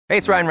Hey,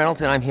 it's Ryan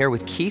Reynolds, and I'm here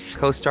with Keith,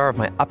 co-star of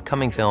my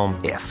upcoming film,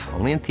 If,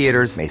 only in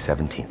theaters May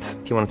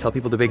 17th. Do you want to tell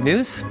people the big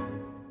news?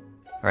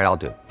 All right, I'll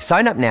do it.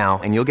 Sign up now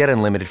and you'll get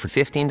unlimited for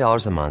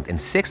 $15 a month and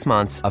 6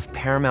 months of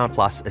Paramount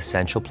Plus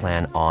Essential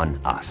Plan on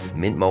us.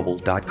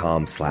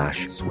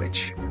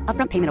 MintMobile.com/switch.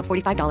 Upfront payment of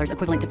 $45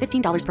 equivalent to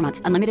 $15 per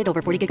month. Unlimited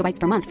over 40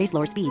 gigabytes per month. Face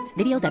lower speeds.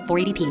 Videos at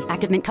 480p.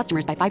 Active Mint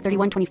customers by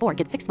 531.24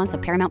 get 6 months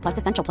of Paramount Plus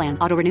Essential Plan.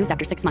 Auto renews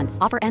after 6 months.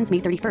 Offer ends May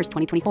 31st,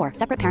 2024.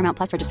 Separate Paramount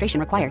Plus registration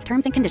required.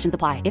 Terms and conditions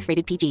apply if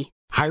rated PG.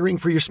 Hiring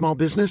for your small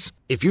business?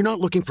 If you're not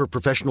looking for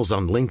professionals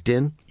on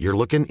LinkedIn, you're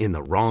looking in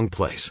the wrong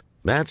place.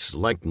 That's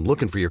like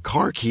looking for your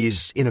car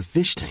keys in a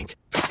fish tank.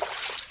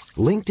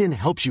 LinkedIn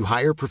helps you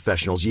hire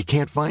professionals you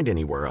can't find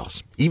anywhere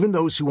else, even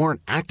those who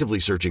aren't actively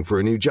searching for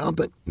a new job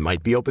but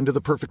might be open to the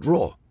perfect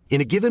role.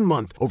 In a given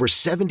month, over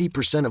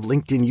 70% of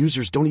LinkedIn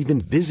users don't even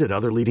visit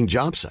other leading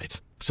job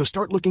sites. So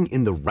start looking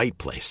in the right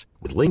place.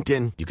 With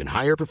LinkedIn, you can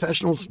hire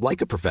professionals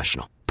like a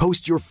professional.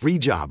 Post your free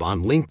job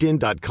on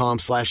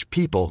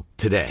linkedin.com/people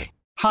today.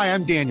 Hi,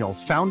 I'm Daniel,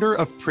 founder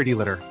of Pretty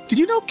Litter. Did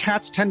you know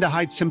cats tend to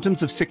hide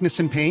symptoms of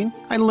sickness and pain?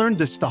 I learned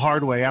this the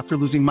hard way after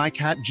losing my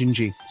cat,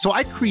 Gingy. So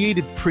I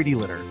created Pretty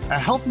Litter, a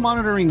health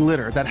monitoring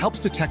litter that helps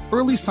detect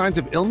early signs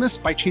of illness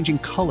by changing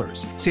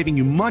colors, saving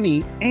you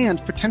money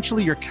and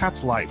potentially your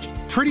cat's life.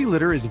 Pretty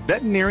Litter is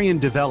veterinarian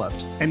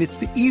developed, and it's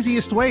the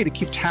easiest way to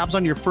keep tabs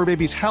on your fur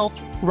baby's health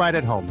right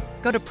at home.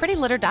 Go to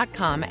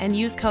prettylitter.com and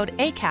use code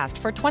ACAST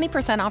for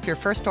 20% off your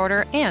first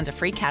order and a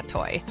free cat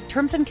toy.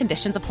 Terms and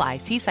conditions apply.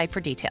 See site for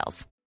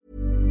details.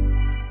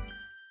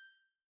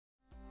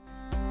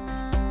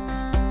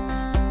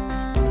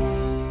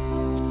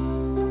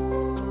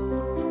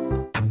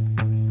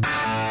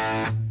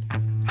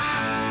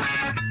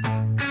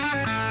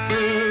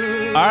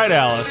 All right,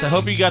 Alice, I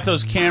hope you got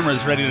those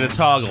cameras ready to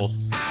toggle.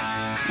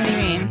 What do you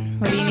mean?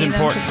 What do you This is need them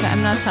important. to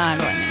I'm not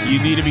toggling. You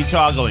need to be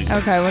toggling.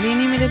 Okay, what do you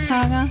need me to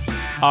toggle?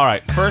 All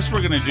right, first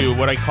we're going to do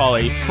what I call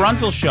a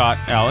frontal shot,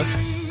 Alice.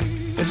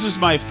 This is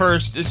my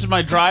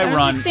dry Why don't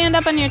run. you stand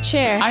up on your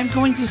chair? I'm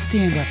going to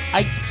stand up.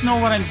 I know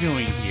what I'm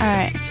doing here. All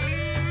right.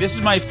 This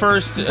is my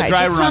first Okay,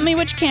 dry just run. tell me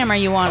which camera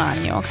you want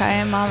on you,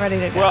 okay? I'm all ready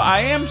to go. Well,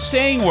 I am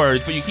saying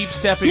words, but you keep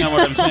stepping on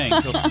what I'm saying.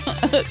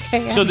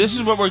 Okay. So this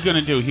is what we're going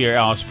to do here,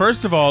 Alice.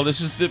 First of all, this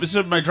is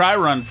my dry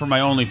run for my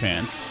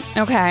OnlyFans.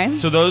 Okay.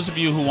 So those of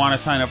you who want to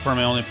sign up for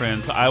my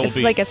OnlyFans, I will It's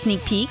be like a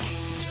sneak peek.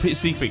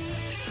 sneak peek.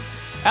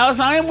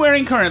 Alice, I am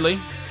wearing currently.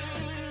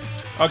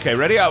 Okay,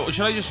 ready?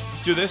 Should I just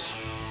do this?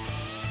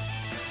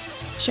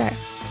 Sure.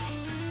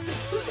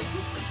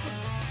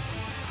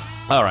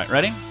 All right,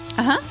 ready?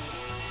 Uh-huh.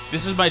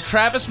 This is my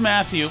Travis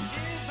Matthew.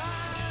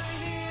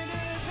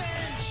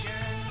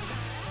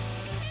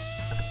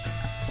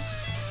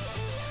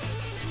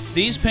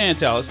 These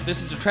pants, Alice.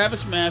 This is a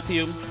Travis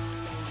Matthew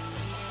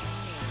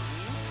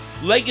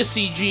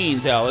Legacy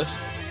jeans, Alice.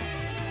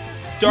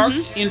 Dark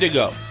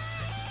indigo.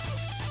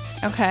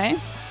 Okay.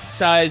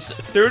 Size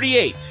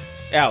 38,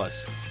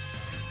 Alice.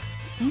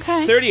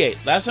 Okay. 38.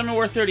 Last time I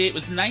wore 38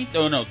 was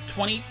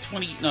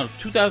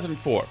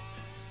 2004.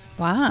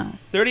 Wow.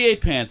 38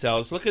 pants,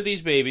 Alice. Look at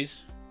these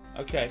babies.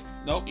 Okay.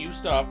 Nope, you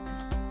stop.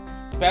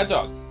 Bad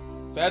dog.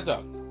 Bad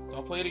dog.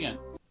 Don't play it again.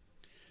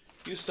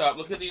 You stop.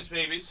 Look at these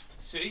babies.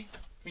 See?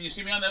 Can you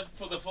see me on that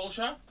for the full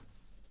shot?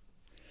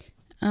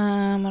 What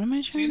am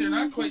I trying See, they're to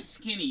not do? quite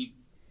skinny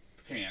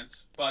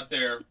pants, but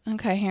they're...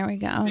 Okay, here we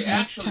go. They Nice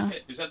actually toe.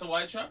 fit. Is that the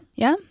wide shot?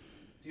 Yeah?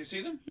 Do you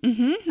see them?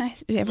 Mm-hmm.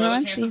 Nice.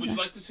 Everyone Hands up. sees Would you it.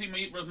 like to see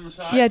me from the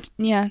side? Yeah,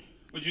 yeah.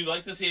 Would you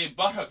like to see a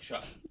buttock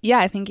shot? Yeah,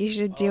 I think you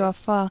should do a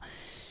full...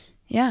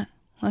 Yeah,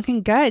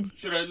 looking good.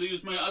 Should I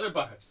use my other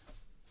buttock?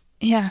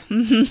 Yeah,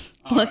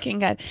 looking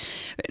good.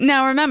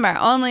 Now remember,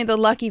 only the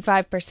lucky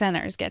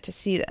 5%ers get to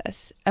see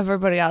this.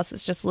 Everybody else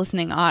is just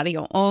listening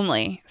audio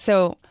only.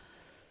 So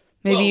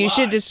maybe you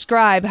should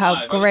describe how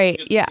Live.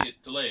 great. Yeah. Yeah,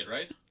 Get delayed,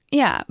 right?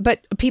 yeah.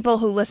 But people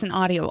who listen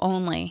audio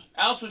only.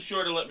 Alice was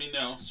sure to let me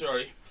know.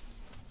 Sorry.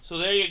 So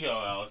there you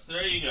go, Alice.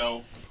 There you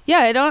go.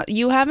 Yeah,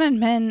 you haven't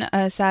been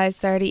a size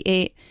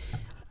 38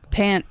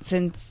 pants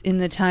since in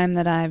the time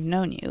that I've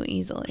known you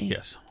easily.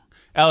 Yes.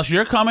 Alice,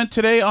 your comment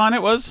today on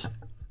it was,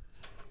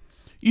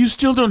 you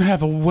still don't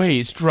have a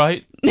waist,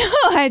 right? No,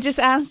 I just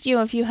asked you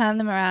if you had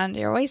them around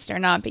your waist or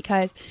not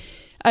because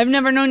I've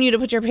never known you to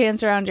put your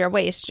pants around your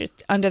waist,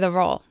 just under the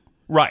roll.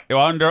 Right.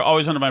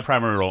 Always under my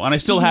primary roll. And I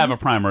still have a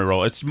primary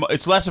roll.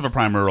 It's less of a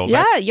primary roll.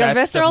 Yeah, your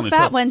That's visceral definitely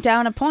fat true. went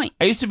down a point.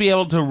 I used to be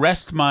able to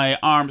rest my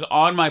arms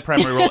on my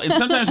primary roll and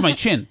sometimes my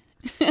chin.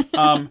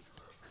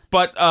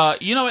 But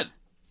you know what?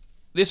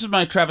 This is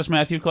my Travis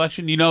Matthew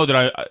collection. You know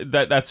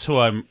that's who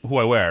I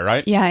wear,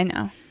 right? Yeah, I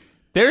know.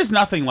 There is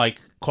nothing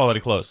like quality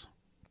clothes.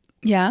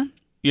 Yeah?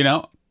 You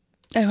know?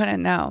 I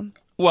wouldn't know.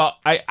 Well,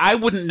 I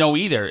wouldn't know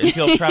either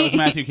until Travis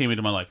Matthew came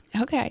into my life.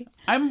 Okay.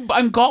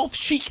 I'm golf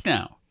chic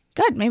now.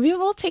 Good. Maybe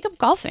we'll take up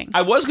golfing.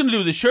 I was going to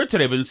do the shirt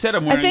today, but instead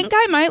I'm I wearing think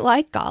I might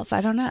like golf. I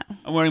don't know.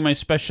 I'm wearing my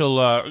special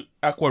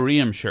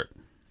aquarium shirt.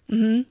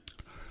 Mm-hmm.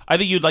 I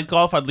think you'd like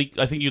golf. I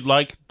think you'd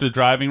like the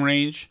driving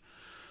range.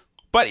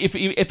 But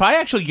if I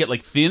actually get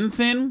like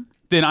thin,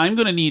 then I'm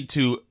going to need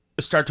to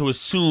start to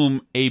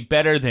assume a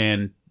better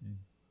than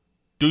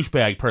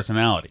douchebag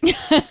personality.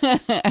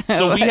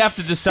 So we have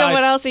to decide. So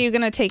what else are you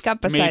going to take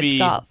up besides maybe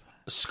golf?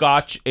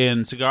 Scotch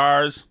and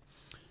cigars.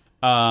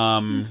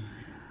 Maybe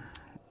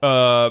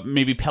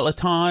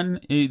Peloton.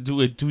 Do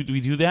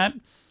we do that?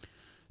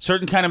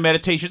 Certain kind of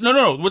meditation.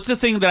 No. What's the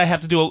thing that I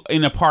have to do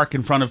in a park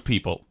in front of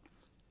people?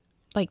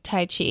 Like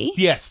Tai Chi?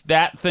 Yes,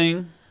 that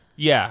thing.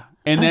 Yeah,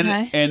 and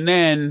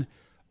then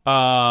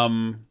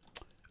man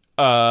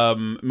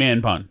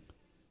bun.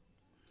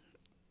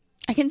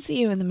 I can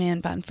see you in the man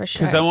bun for sure.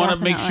 Because I want to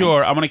make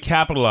sure I want to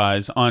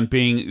capitalize on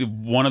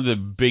being one of the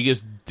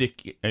biggest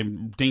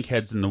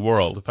dinkheads in the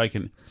world. If I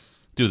can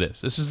do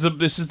this, this is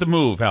the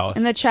move, Alice.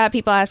 In the chat,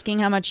 people asking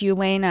how much you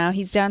weigh now.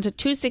 He's down to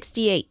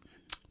 268.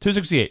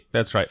 268.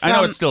 That's right. I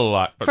know it's still a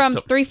lot, but from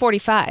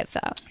 345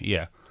 though.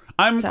 Yeah.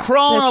 I'm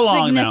crawling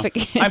along now.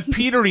 I'm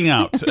petering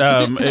out.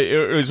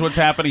 Is what's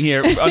happening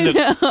here.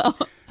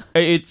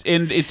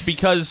 It's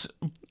because,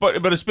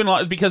 but it's been a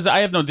lot because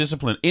I have no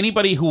discipline.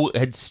 Anybody who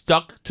had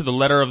stuck to the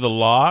letter of the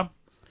law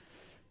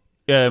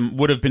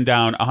would have been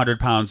down 100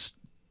 pounds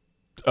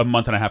a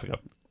month and a half ago.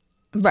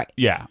 Right.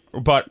 Yeah,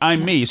 but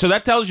I'm me. So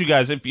that tells you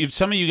guys if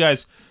some of you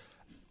guys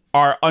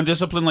are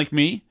undisciplined like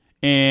me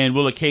and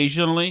will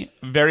occasionally,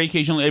 very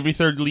occasionally, every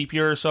third leap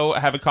year or so,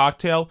 have a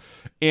cocktail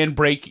and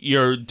break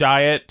your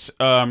diet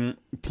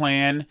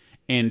plan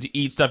and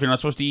eat stuff you're not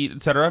supposed to eat,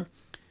 etc.,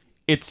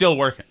 it's still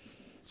working.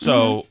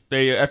 So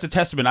that's a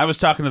testament. I was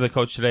talking to the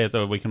coach today at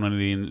the Weekend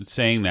Monday and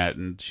saying that,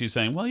 and she's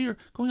saying, well, you're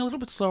going a little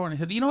bit slower. And I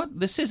said, you know what?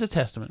 This is a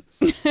testament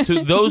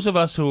to those of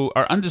us who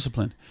are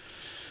undisciplined.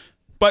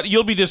 But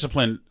you'll be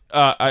disciplined,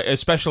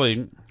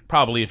 especially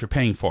probably if you're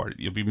paying for it.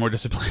 You'll be more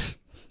disciplined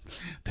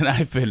than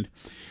I've been.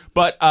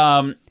 But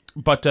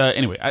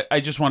anyway, I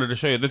just wanted to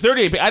show you. The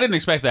 38, I didn't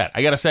expect that.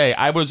 I got to say,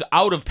 I was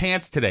out of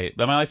pants today.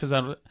 My life is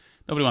out of it.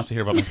 Nobody wants to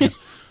hear about my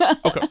pants.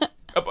 Okay.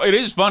 It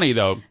is funny,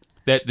 though,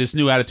 that this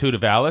new attitude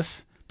of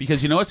Alice,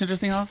 because you know what's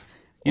interesting, Alice?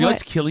 You know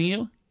what's killing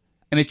you?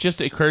 And it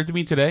just occurred to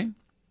me today.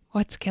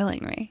 What's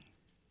killing me?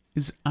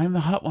 Is I'm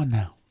the hot one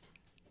now.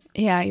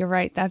 Yeah, you're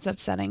right. That's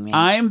upsetting me.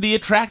 I'm the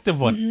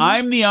attractive one. Mm-hmm.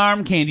 I'm the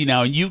arm candy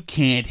now, and you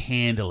can't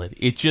handle it.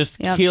 It just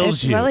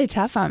kills you. It's really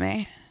tough on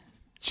me.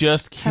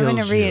 Just kills you.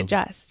 Having to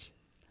readjust.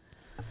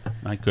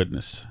 My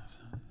goodness.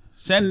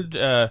 Send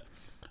OnlyFans.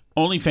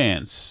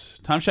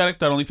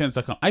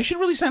 TomShattuck.onlyfans.com. I should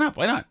really sign up.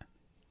 Why not?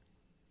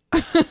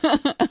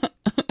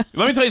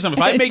 Let me tell you something.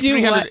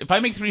 If I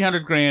make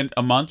 $300,000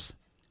 a month,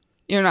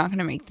 you're not going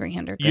to make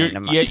 $300,000 a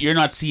month. Yet you're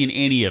not seeing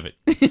any of it.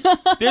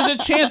 There's a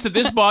chance that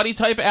this body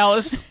type,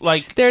 Alice,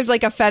 like there's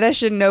like a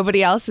fetish and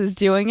nobody else is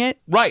doing it.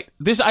 Right.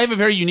 I have a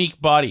very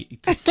unique body.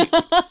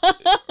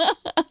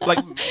 Like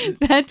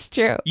that's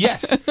true.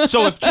 Yes.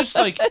 So if just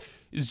like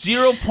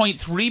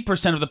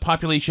 0.3% of the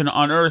population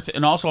on Earth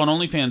and also on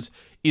OnlyFans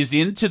is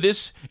into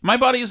this, my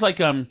body is like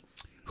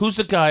who's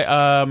the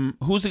guy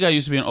who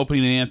used to be on Opie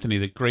and Anthony,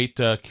 the great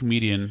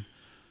comedian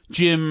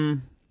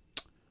Jim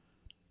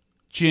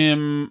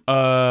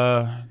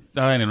I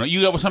don't know.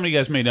 Some of you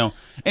guys may know.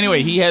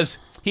 Anyway, he has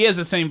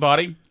the same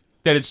body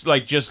that it's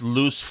like just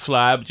loose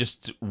flab,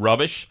 just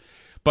rubbish.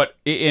 But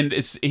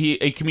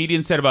a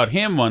comedian said about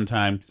him one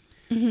time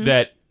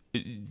that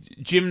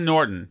Jim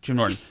Norton.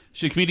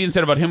 So a comedian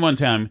said about him one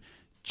time,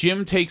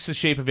 Jim takes the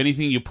shape of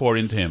anything you pour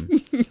into him.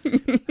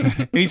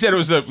 And he said it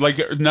was like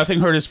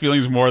nothing hurt his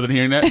feelings more than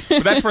hearing that.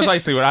 But that's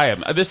precisely what I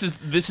am. This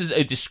is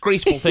a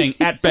disgraceful thing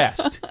at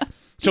best.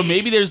 So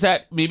maybe there's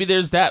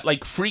that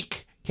like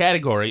freak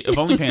category of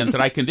OnlyFans that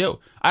I can do.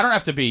 I don't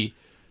have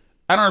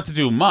to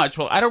do much.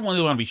 Well, I don't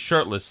really want to be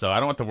shirtless, though. I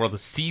don't want the world to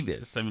see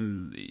this. I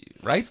mean,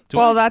 right?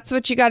 That's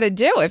what you got to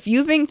do. If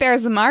you think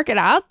there's a market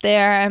out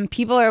there and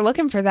people are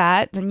looking for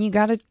that, then you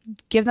got to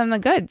give them the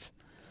goods.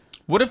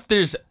 What if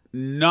there's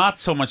not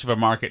so much of a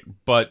market,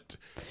 but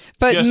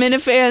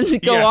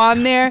Minifans go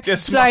on there,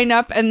 sign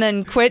up, and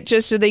then quit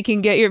just so they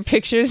can get your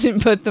pictures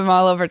and put them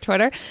all over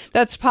Twitter?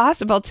 That's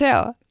possible,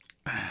 too.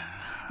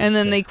 And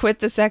then they quit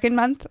the second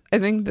month. I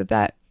think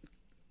that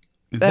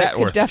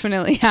could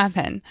definitely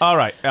happen. All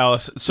right,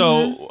 Alice.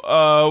 So,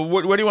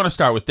 where do you want to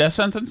start with? Death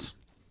sentence?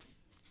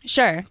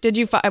 Sure.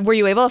 Were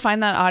you able to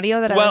find that audio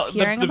that I was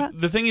hearing about?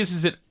 The thing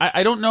is that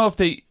I don't know if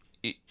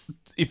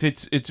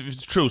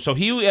it's true. So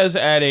he was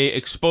at a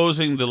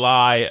exposing the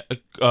lie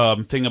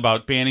thing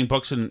about banning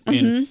books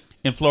in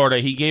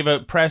Florida. He gave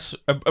a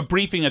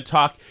briefing, a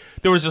talk.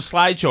 There was a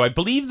slideshow. I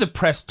believe the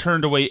press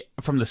turned away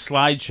from the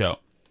slideshow.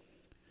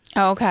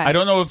 Oh, okay. I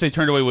don't know if they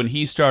turned away when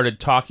he started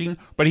talking,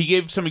 but he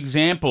gave some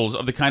examples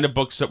of the kind of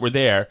books that were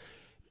there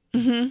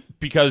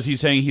because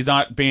he's saying he's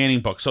not banning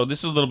books. So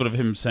this is a little bit of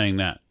him saying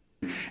that.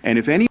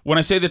 And when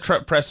I say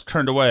the press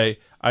turned away,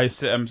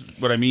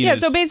 what I mean is...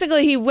 so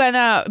basically he went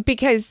out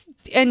because...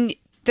 And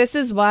this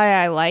is why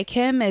I like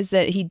him, is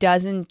that he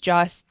doesn't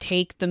just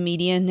take the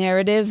media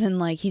narrative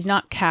and he's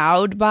not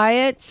cowed by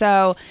it.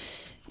 So...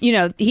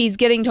 he's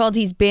getting told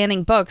he's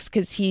banning books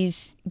because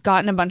he's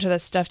gotten a bunch of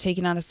this stuff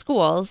taken out of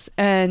schools.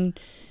 And,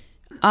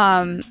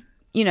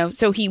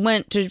 so he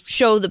went to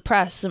show the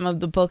press some of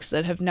the books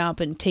that have now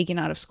been taken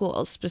out of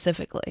schools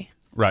specifically.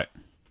 Right.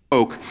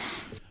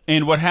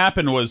 And what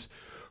happened was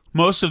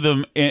most of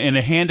them, in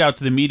a handout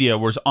to the media,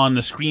 was on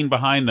the screen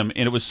behind them,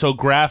 and it was so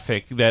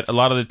graphic that a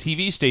lot of the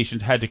TV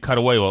stations had to cut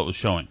away while it was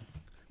showing.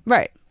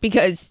 Right,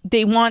 because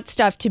they want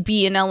stuff to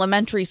be in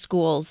elementary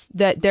schools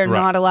that they're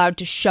not allowed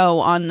to show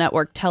on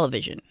network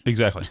television.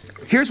 Exactly.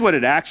 Here's what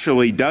it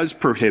actually does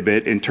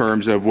prohibit in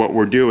terms of what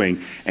we're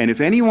doing. And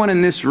if anyone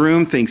in this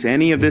room thinks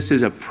any of this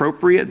is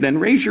appropriate, then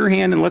raise your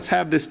hand and let's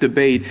have this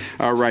debate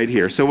right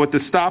here. So what the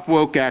Stop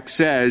Woke Act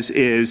says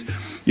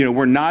is,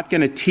 we're not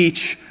going to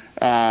teach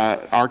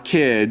our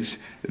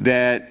kids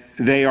that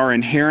they are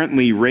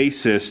inherently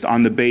racist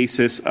on the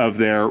basis of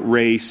their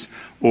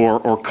race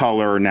or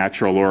color or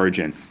natural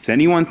origin. Does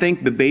anyone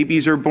think the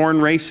babies are born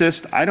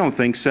racist? I don't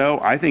think so.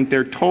 I think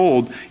they're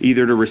told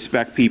either to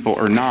respect people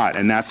or not,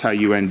 and that's how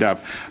you end up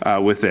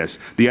with this.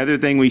 The other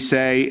thing we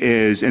say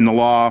is in the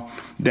law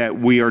that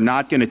we are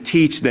not going to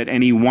teach that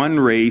any one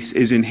race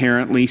is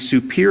inherently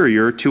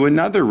superior to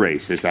another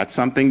race. Is that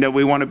something that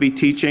we want to be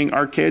teaching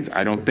our kids?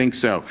 I don't think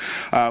so.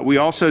 We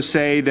also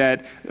say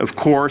that, of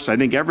course, I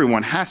think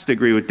everyone has to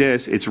agree with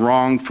this, it's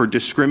wrong for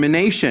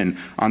discrimination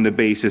on the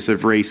basis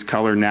of race,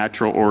 color,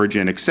 natural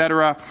origin,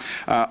 etc.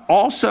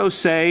 Also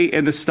say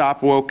in the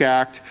Stop Woke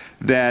Act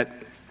that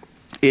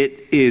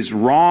it is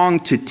wrong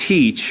to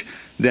teach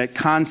that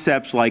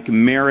concepts like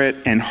merit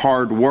and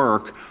hard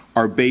work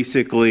are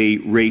basically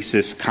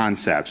racist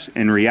concepts.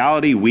 In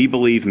reality, we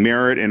believe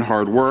merit and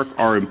hard work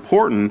are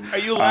important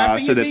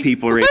so that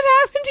people are... What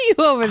happened to you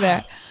over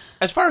there?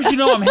 As far as you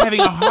know, I'm having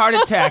a heart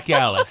attack,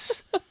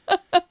 Alice.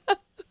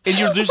 And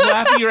you're just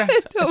laughing your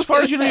ass. As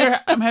far as you know,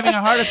 I'm having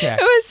a heart attack.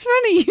 It was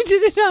funny. You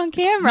did it on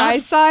camera. I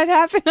saw it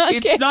happen on camera.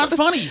 It's not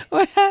funny.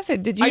 What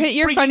happened? Did you hit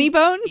your funny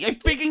bone? I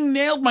freaking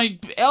nailed my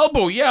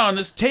elbow, on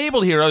this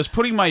table here. I was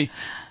putting my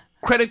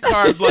credit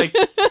card,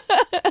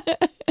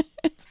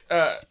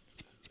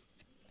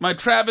 my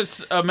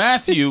Travis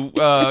Matthew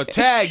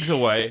tags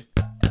away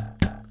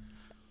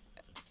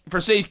for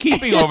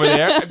safekeeping over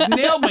there. I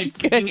nailed my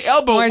freaking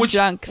elbow,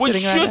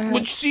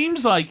 which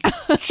seems like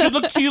should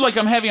look to you like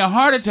I'm having a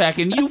heart attack,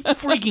 and you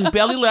freaking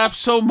belly laugh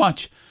so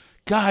much.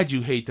 God,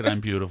 you hate that I'm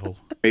beautiful.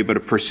 Able to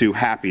pursue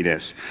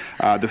happiness.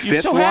 The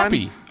fifth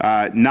one,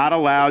 not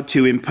allowed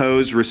to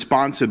impose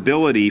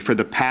responsibility for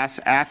the past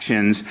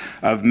actions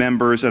of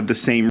members of the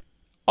same.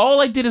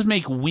 All I did is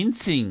make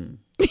wincing.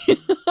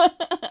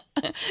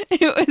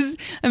 It was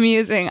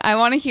amusing. I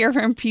want to hear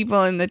from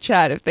people in the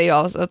chat if they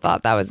also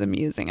thought that was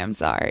amusing. I'm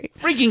sorry.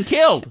 Freaking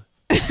killed.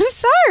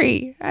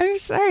 I'm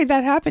sorry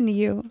that happened to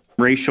you.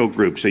 Racial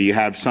group. So you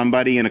have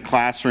somebody in a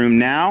classroom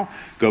now,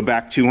 go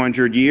back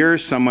 200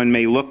 years, someone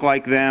may look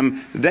like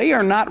them. They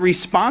are not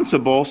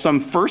responsible, some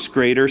first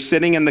grader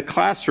sitting in the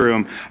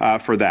classroom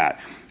for that.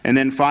 And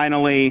then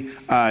finally,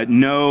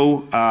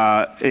 no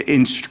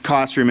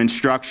classroom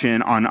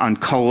instruction on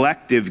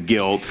collective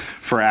guilt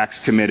for acts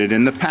committed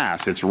in the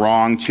past. It's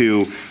wrong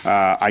to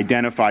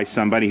identify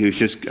somebody who's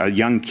just a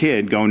young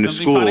kid going to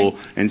school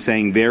and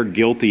saying they're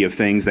guilty of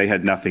things they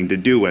had nothing to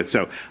do with.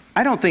 So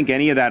I don't think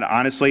any of that,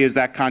 honestly, is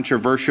that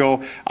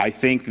controversial. I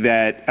think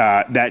that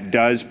that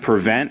does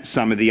prevent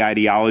some of the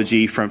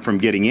ideology from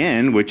getting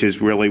in, which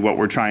is really what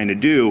we're trying to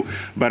do.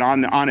 But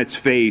on its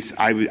face,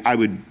 I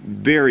would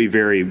very,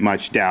 very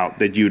much doubt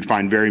that you would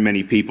find very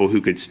many people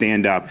who could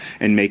stand up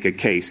and make a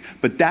case.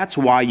 But that's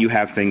why you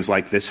have things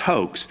like this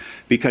hoax,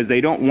 because they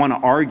don't want to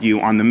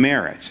argue on the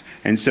merits.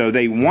 And so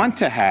they want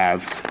to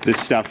have this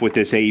stuff with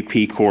this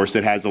AP course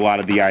that has a lot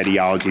of the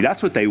ideology.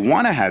 That's what they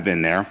want to have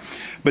in there.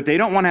 But they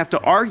don't want to have to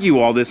argue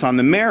all this on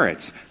the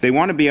merits. They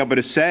want to be able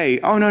to say,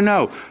 oh,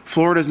 no,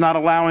 Florida's not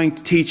allowing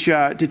to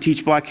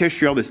teach Black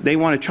history, all this. They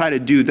want to try to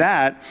do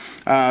that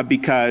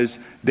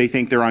because they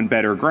think they're on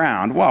better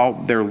ground. Well,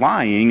 they're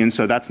lying, and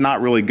so that's not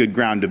really good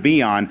ground to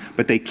be on,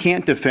 but they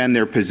can't defend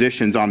their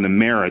positions on the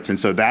merits, and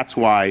so that's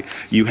why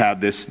you have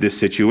this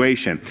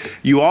situation.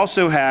 You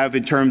also have,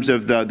 in terms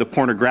of the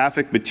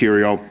pornographic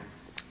material,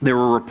 there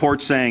were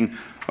reports saying,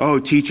 oh,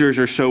 teachers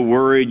are so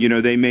worried,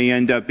 they may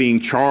end up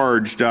being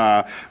charged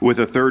with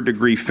a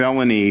third-degree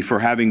felony for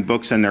having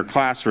books in their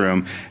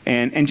classroom.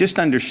 And just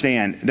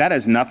understand, that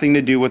has nothing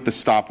to do with the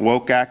Stop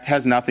Woke Act,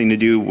 has nothing to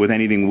do with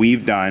anything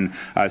we've done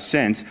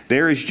since.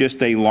 There is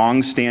just a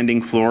long-standing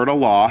Florida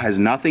law, has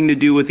nothing to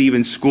do with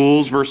even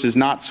schools versus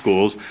not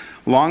schools.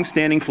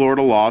 Long-standing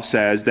Florida law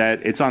says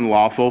that it's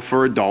unlawful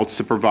for adults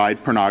to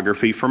provide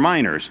pornography for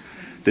minors.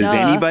 Does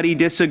anybody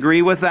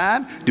disagree with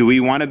that? Do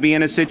we want to be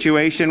in a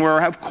situation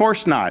where, of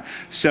course not.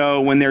 So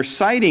when they're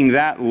citing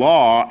that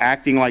law,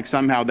 acting like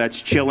somehow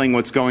that's chilling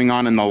what's going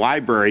on in the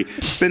library,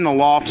 it's been the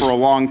law for a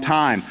long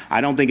time.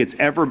 I don't think it's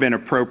ever been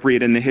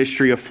appropriate in the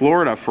history of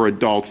Florida for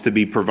adults to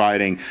be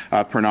providing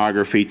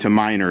pornography to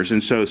minors.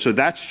 And so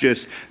that's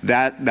just,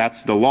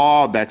 that's the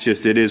law. That's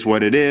just, it is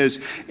what it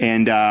is.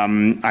 And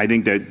I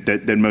think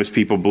that most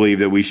people believe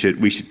that we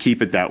should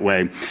keep it that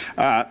way.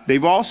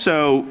 They've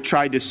also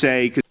tried to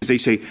say, because they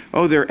say,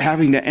 oh, they're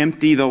having to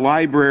empty the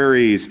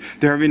libraries.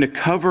 They're having to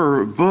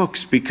cover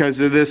books because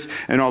of this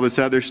and all this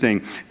other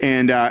thing.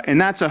 And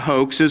that's a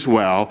hoax as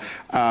well.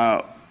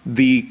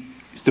 The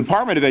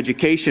Department of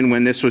Education,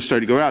 when this was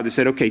started to go out, they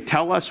said, okay,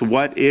 tell us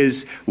what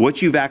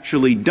you've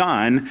actually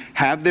done.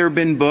 Have there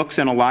been books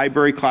in a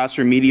library,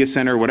 classroom, media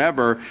center,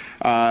 whatever,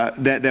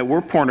 that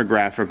were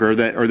pornographic or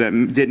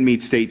that didn't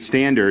meet state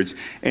standards?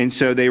 And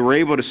so they were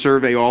able to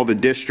survey all the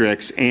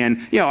districts.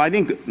 And, I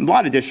think a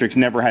lot of districts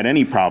never had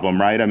any problem,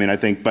 right? I mean, I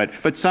think,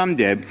 but some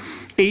did.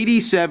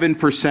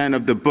 87%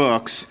 of the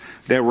books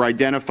that were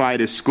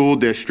identified as school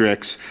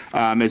districts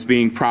as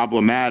being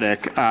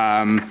problematic,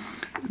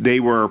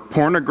 they were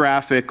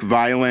pornographic,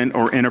 violent,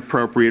 or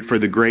inappropriate for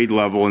the grade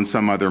level in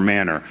some other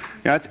manner.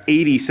 That's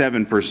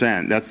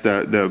 87%. That's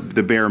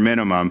the bare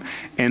minimum.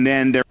 And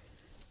then there.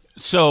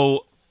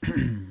 So,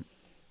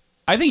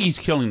 I think he's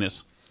killing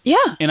this. Yeah.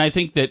 And I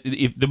think that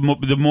if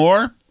the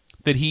more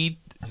that he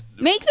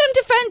make them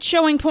defend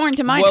showing porn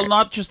to minors. Well,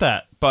 not just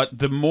that, but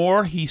the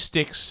more he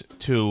sticks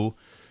to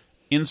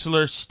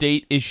insular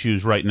state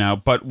issues right now,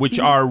 but which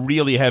are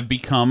really have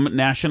become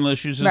national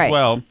issues as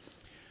well.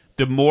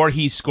 The more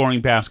he's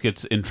scoring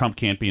baskets and Trump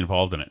can't be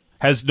involved in it.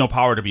 Has no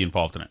power to be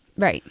involved in it.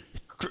 Right.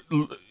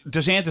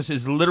 DeSantis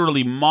is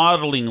literally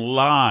modeling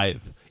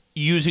live,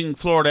 using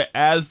Florida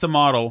as the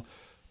model,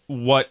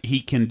 what he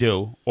can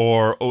do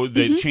or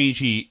the change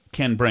he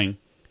can bring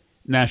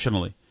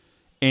nationally.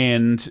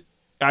 And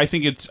I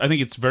think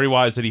it's very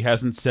wise that he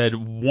hasn't said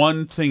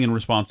one thing in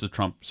response to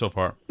Trump so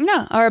far.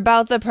 No, or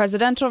about the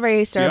presidential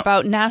race or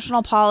about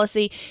national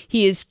policy.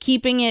 He is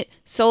keeping it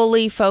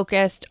solely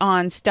focused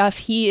on stuff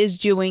he is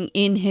doing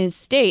in his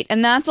state.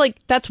 And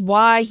that's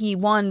why he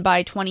won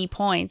by 20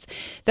 points.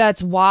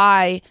 That's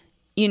why,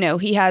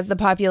 he has the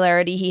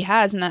popularity he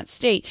has in that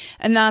state.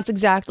 And that's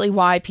exactly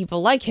why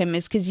people like him,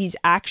 is because he's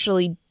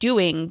actually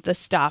doing the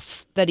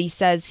stuff that he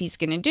says he's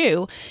going to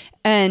do.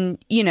 And,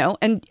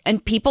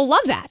 and people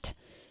love that.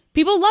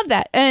 People love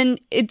that.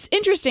 And it's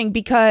interesting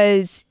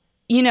because,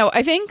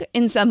 I think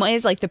in some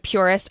ways, like, the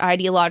purest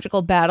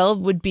ideological battle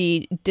would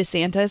be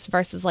DeSantis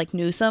versus, like,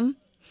 Newsom.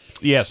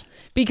 Yes.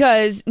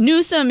 Because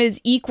Newsom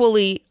is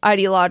equally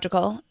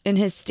ideological in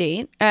his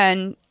state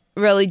and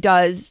really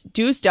does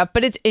do stuff.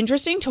 But it's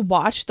interesting to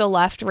watch the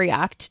left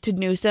react to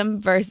Newsom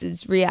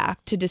versus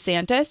react to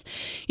DeSantis.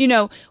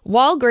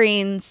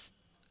 Walgreens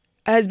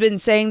has been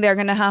saying they're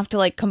going to have to,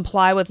 like,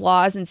 comply with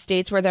laws in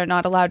states where they're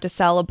not allowed to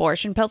sell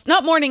abortion pills.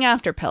 Not morning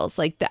after pills,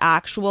 like the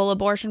actual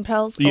abortion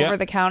pills over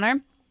the counter.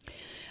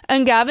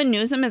 And Gavin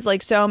Newsom is,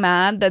 like, so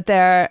mad that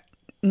they're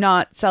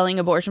not selling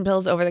abortion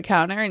pills over the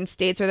counter in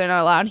states where they're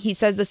not allowed. He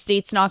says the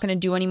state's not going to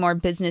do any more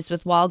business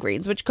with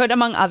Walgreens, which could,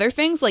 among other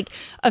things, like,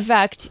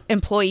 affect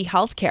employee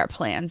health care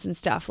plans and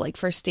stuff, like,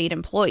 for state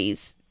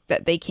employees,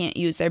 that they can't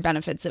use their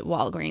benefits at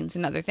Walgreens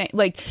and other things.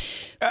 Like,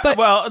 but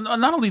well,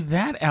 not only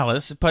that,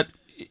 Alice, but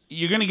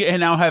you're going to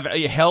now have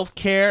health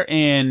care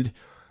and,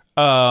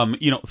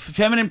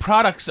 feminine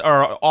products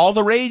are all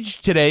the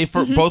rage today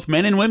for both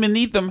men and women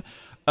need them.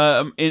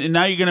 And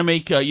now you're going to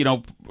make,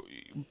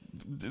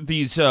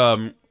 these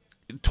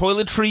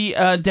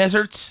toiletry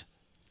deserts.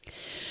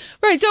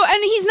 Right. So,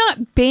 and he's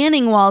not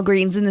banning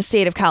Walgreens in the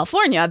state of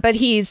California, but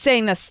he's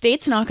saying the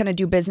state's not going to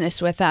do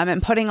business with them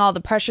and putting all the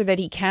pressure that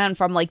he can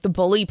from, like, the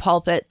bully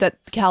pulpit that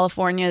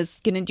California is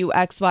going to do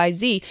X, Y,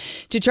 Z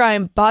to try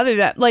and bother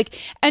them. Like,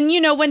 and,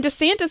 when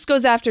DeSantis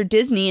goes after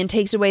Disney and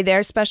takes away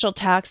their special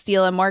tax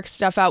deal and works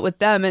stuff out with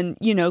them and,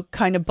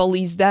 kind of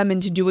bullies them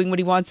into doing what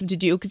he wants them to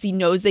do because he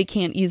knows they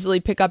can't easily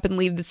pick up and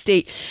leave the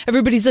state,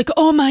 everybody's like,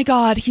 oh my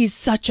God, he's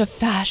such a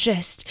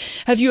fascist.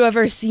 Have you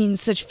ever seen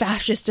such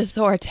fascist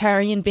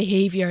authoritarian behavior?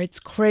 It's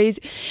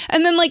crazy.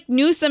 And then, like,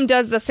 Newsom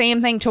does the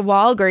same thing to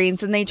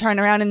Walgreens and they turn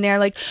around and they're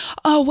like,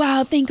 oh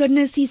wow, thank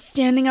goodness he's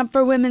standing up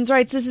for women's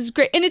rights, this is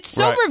great. And it's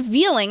so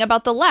revealing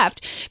about the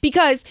left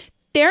because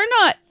they're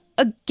not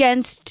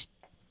against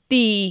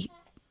the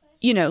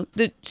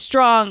the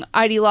strong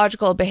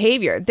ideological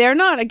behavior. They're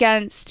not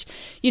against,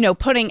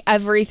 putting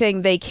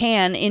everything they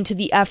can into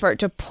the effort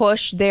to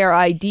push their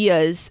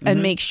ideas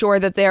and make sure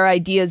that their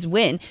ideas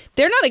win.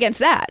 They're not against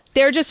that.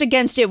 They're just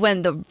against it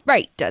when the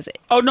right does it.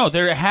 Oh, no,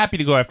 they're happy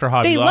to go after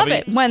Hobby Lobby. They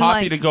love it when,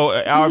 happy to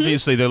go.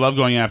 Obviously, they love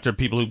going after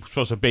people who are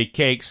supposed to bake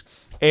cakes.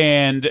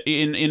 And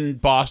in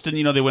Boston,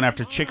 they went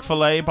after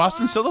Chick-fil-A.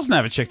 Boston still doesn't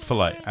have a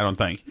Chick-fil-A, I don't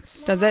think.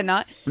 Does it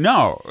not?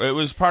 No, it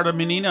was part of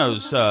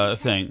Menino's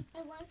thing.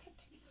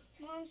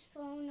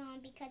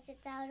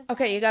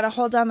 Okay, you got to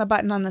hold down the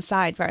button on the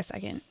side for a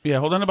second. Yeah,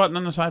 hold on the button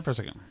on the side for a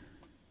second.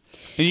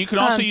 And you can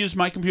also use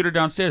my computer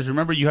downstairs.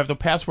 Remember, you have the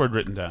password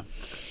written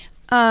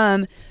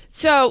down.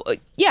 So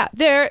yeah,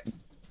 they're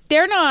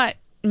not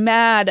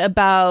mad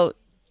about,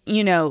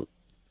 the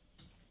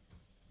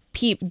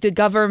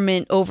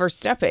government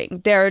overstepping.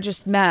 They're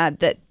just mad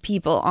that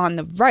people on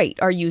the right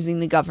are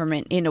using the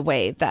government in a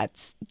way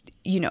that's,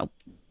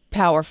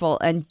 powerful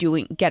and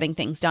getting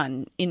things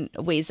done in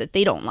ways that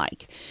they don't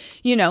like,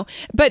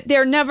 but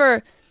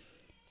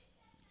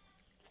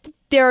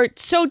they're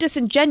so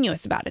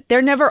disingenuous about it.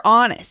 They're never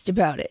honest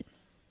about it.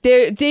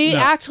 They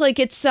act like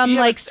it's some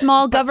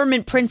small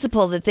government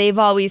principle that they've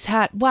always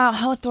had. Wow,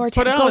 how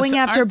authoritarian! Going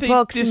after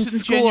books in schools.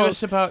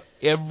 Disingenuous about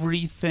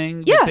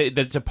everything.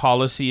 That's a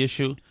policy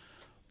issue.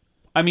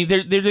 I mean,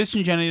 they're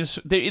disingenuous.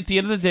 At the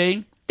end of the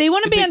day, they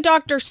want to ban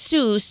Dr.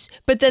 Seuss,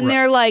 but then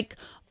they're like,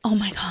 "Oh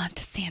my God,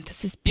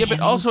 DeSantis is banning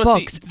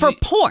books for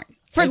porn,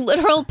 for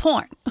literal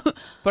porn."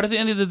 But at the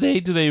end of the day,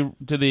 do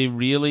they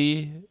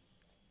really?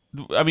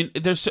 I mean,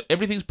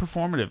 everything's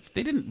performative.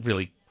 They didn't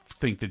really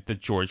think that the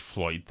George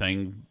Floyd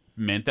thing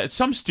meant that.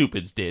 Some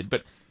stupids did,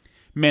 but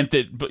meant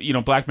that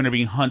black men are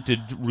being hunted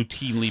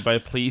routinely by the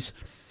police,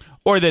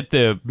 or that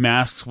the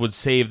masks would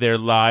save their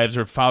lives,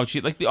 or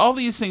Fauci. Like all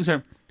these things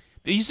are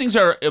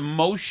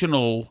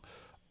emotional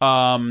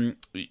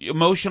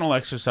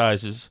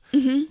exercises,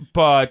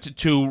 but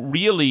to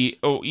really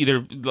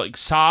either like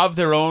solve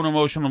their own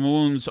emotional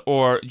wounds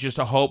or just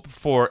a hope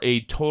for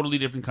a totally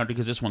different country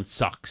because this one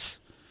sucks.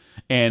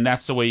 And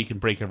that's the way you can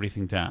break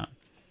everything down.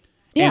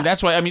 Yeah. And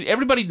that's why, I mean,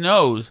 everybody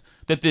knows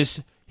that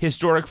this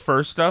historic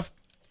first stuff,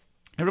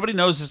 everybody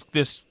knows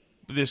this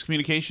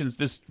communications,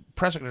 this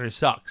press secretary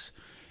sucks.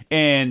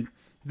 And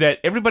that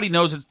everybody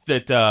knows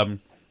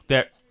that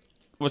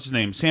what's his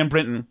name? Sam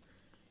Brinton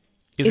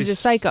is a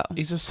psycho.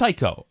 He's a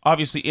psycho,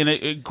 obviously, in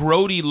a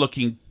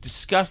grody-looking,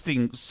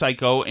 disgusting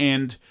psycho,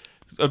 and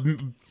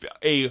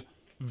a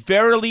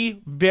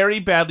very, very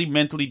badly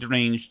mentally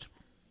deranged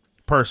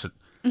person.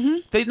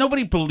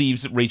 Nobody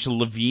believes that Rachel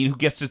Levine, who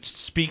gets to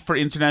speak for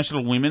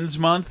International Women's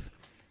Month,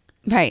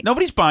 right?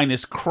 Nobody's buying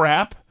this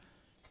crap.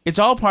 It's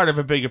all part of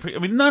a bigger. I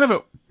mean, none of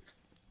it.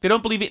 They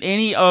don't believe in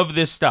any of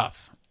this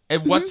stuff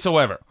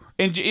whatsoever.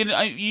 And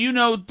you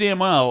know damn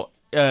well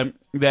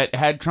that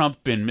had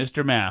Trump been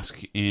Mr.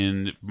 Mask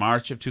in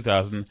March of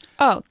 2000,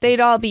 they'd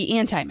all be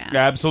anti-mask.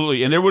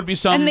 Absolutely, and there would be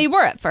some, and they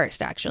were at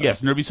first, actually.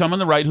 Yes, and there'd be some on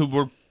the right who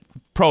were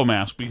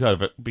pro-mask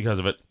because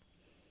of it.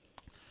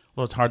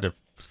 Well, it's hard to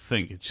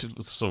think.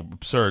 It's so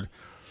absurd.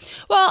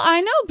 Well,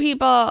 I know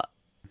people.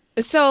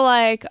 So,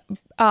 like,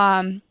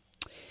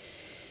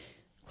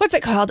 what's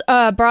it called?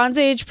 Bronze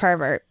Age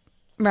pervert,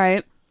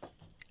 right?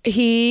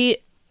 He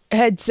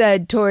had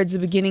said towards the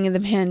beginning of the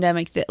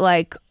pandemic that,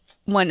 like,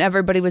 when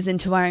everybody was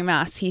into wearing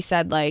masks, he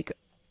said, like,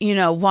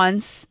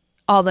 once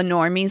all the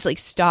normies like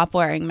stop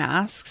wearing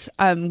masks,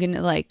 I'm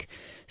gonna like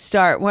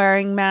start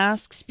wearing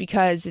masks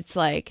because it's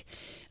like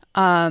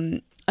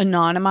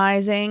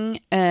anonymizing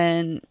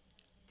and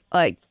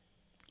like,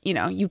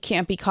 you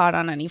can't be caught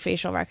on any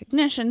facial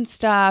recognition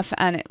stuff,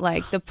 and it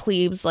like the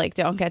plebes like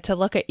don't get to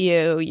look at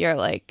you. You're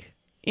like,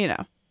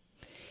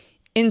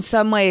 in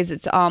some ways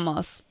it's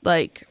almost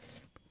like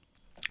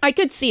I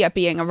could see it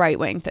being a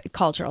right-wing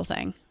cultural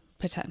thing.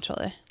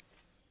 Potentially.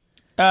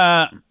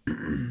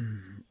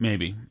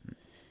 Maybe.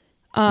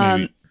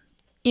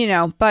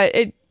 But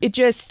it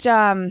just,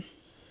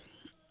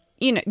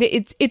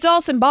 it's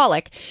all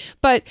symbolic.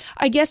 But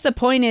I guess the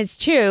point is,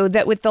 too,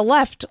 that with the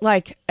left,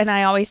 like, and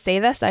I always say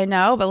this, I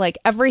know, but, like,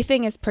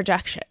 everything is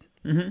projection.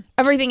 Mm-hmm.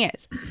 Everything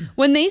is.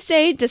 When they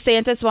say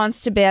DeSantis wants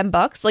to ban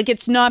books, like,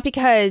 it's not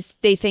because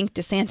they think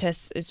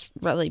DeSantis is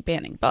really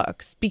banning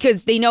books,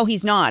 because they know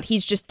he's not.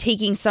 He's just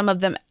taking some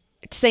of them,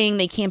 saying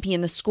they can't be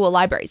in the school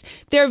libraries.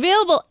 They're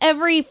available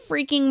every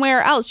freaking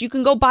where else. You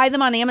can go buy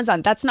them on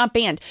Amazon. That's not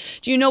banned.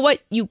 Do you know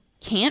what you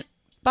can't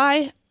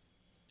buy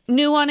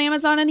new on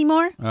Amazon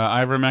anymore?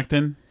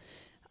 Ivermectin?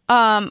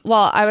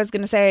 Well, I was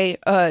going to say,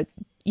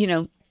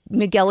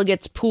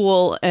 McElligot's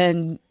Pool,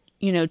 and,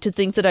 to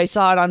think that I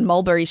saw it on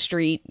Mulberry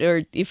Street,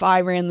 or If I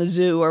Ran the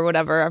Zoo, or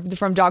whatever,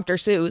 from Dr.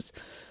 Seuss.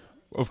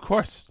 Of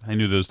course. I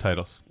knew those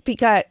titles.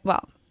 Because,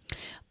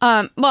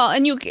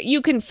 and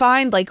you can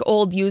find like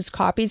old used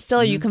copies still.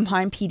 Mm-hmm. You can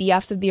find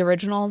PDFs of the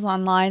originals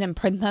online and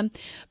print them,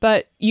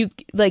 but you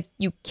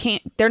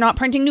can't. They're not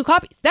printing new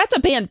copies. That's a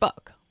banned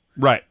book,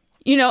 right?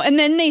 And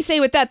then they say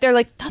with that, they're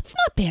like, that's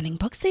not banning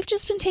books. They've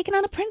just been taken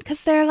out of print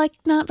because they're like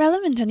not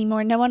relevant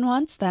anymore. No one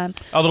wants them.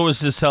 Although it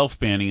was the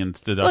self-banning and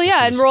the. Well,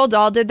 yeah, and Roald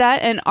Dahl did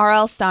that, and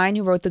R.L. Stine,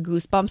 who wrote the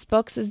Goosebumps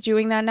books, is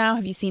doing that now.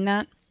 Have you seen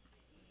that?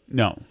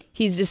 No.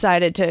 He's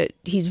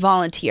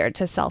volunteered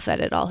to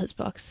self-edit all his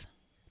books.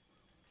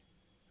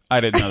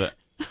 I didn't know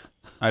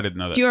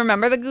that. Do you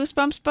remember the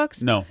Goosebumps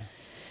books? No.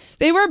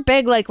 They were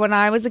big, like, when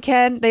I was a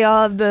kid. They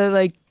all have the,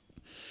 like,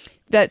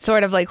 that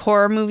sort of, like,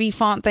 horror movie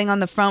font thing on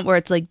the front where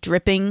it's, like,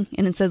 dripping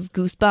and it says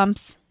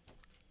Goosebumps.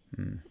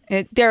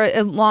 They're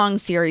a long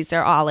series.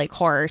 They're all, like,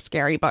 horror,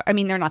 scary. But, I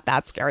mean, they're not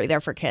that scary.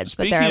 They're for kids.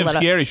 Speaking but they're of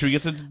scary, should we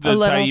get the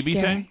Taibbi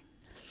thing?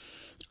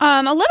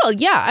 A little,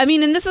 yeah. I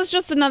mean, and this is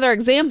just another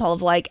example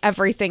of like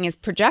everything is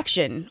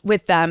projection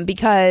with them,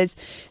 because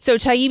so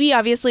Taibbi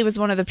obviously was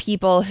one of the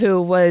people who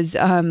was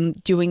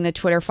doing the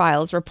Twitter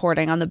files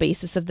reporting on the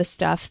basis of the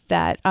stuff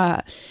that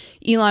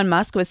Elon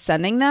Musk was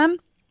sending them.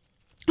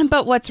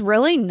 But what's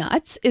really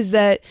nuts is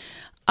that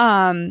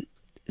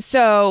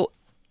so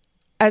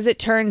as it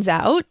turns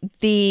out,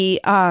 the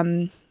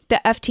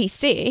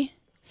FTC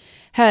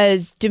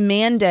has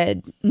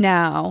demanded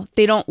now,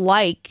 they don't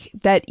like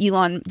that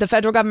the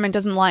federal government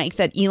doesn't like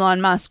that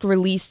Elon Musk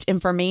released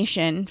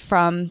information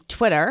from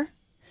Twitter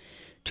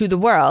to the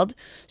world.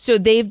 So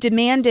they've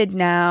demanded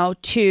now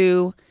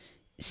to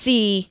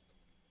see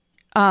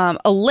a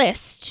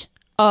list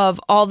of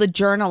all the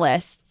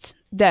journalists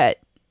that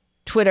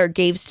Twitter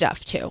gave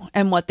stuff to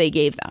and what they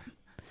gave them.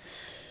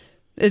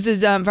 This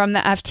is from the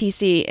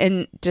FTC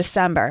in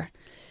December.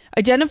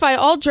 Identify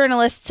all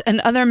journalists and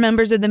other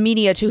members of the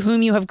media to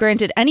whom you have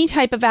granted any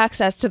type of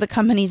access to the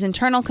company's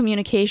internal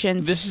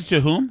communications. This is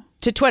to whom?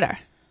 To Twitter.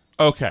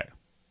 Okay.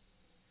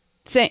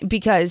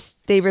 Because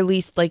they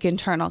released like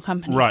internal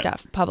company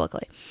stuff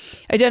publicly.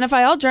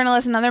 Identify all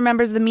journalists and other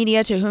members of the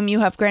media to whom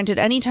you have granted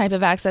any type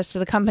of access to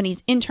the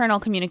company's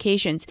internal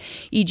communications,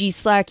 e.g.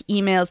 Slack,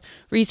 emails,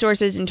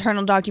 resources,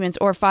 internal documents,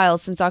 or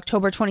files since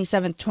October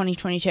 27th,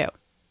 2022.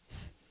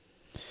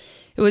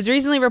 It was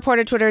recently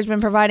reported Twitter has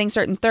been providing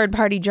certain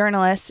third-party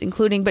journalists,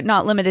 including but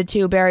not limited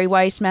to Barry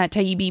Weiss, Matt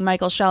Taibbi,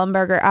 Michael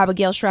Schellenberger,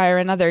 Abigail Schreier,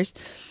 and others.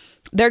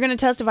 They're going to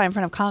testify in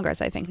front of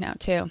Congress, I think, now,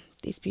 too,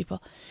 these people.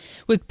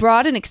 With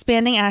broad and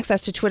expanding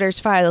access to Twitter's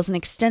files and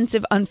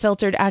extensive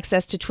unfiltered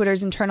access to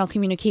Twitter's internal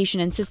communication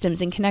and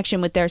systems in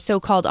connection with their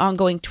so-called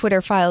ongoing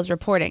Twitter files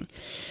reporting.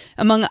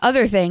 Among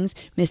other things,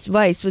 Ms.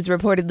 Weiss was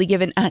reportedly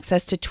given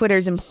access to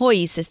Twitter's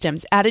employee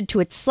systems, added to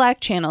its Slack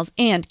channels,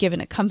 and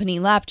given a company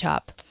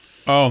laptop.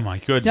 Oh, my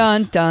goodness.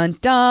 Dun, dun,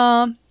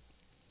 dun.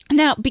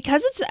 Now,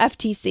 because it's the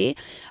FTC,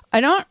 I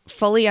don't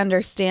fully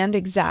understand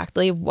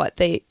exactly what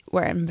they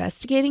were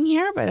investigating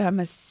here, but I'm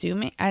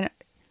assuming...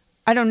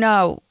 I don't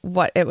know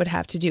what it would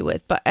have to do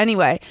with. But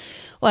anyway,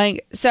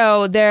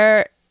 so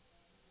they're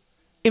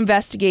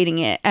investigating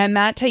it. And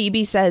Matt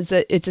Taibbi says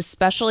that it's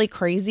especially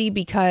crazy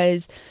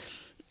because,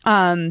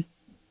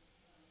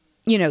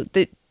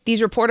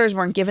 these reporters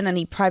weren't given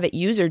any private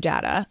user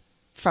data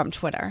from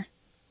Twitter.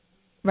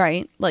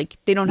 Right? Like,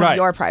 they don't have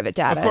your private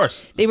data. Of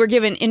course. They were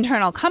given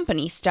internal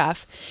company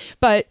stuff.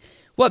 But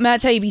what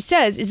Matt Taibbi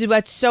says is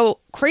what's so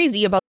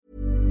crazy about...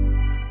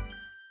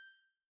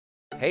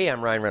 Hey,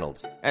 I'm Ryan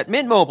Reynolds. At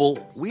Mint Mobile,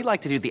 we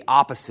like to do the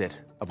opposite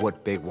of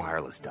what Big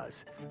Wireless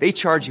does. They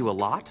charge you a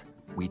lot,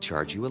 we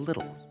charge you a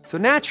little. So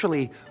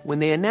naturally, when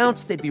they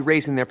announced they'd be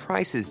raising their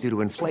prices due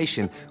to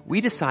inflation,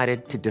 we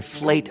decided to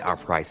deflate our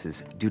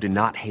prices due to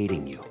not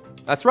hating you.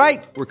 That's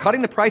right. We're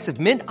cutting the price of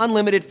Mint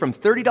Unlimited from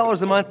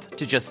 $30 a month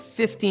to just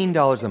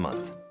 $15 a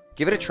month.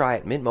 Give it a try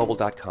at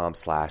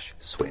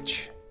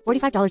mintmobile.com/switch.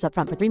 $45 up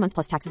front for 3 months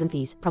plus taxes and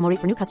fees. Promo rate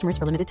for new customers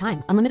for limited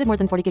time. Unlimited more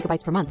than 40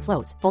 gigabytes per month.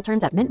 Slows full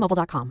terms at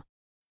mintmobile.com.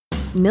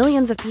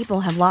 Millions of people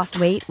have lost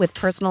weight with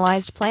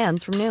personalized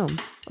plans from Noom.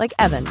 Like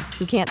Evan,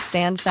 who can't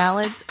stand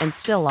salads and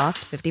still lost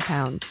 50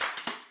 pounds.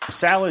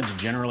 Salads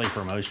generally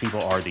for most people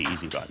are the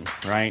easy button,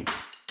 right?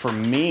 For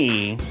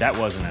me, that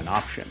wasn't an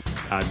option.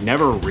 I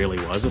never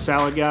really was a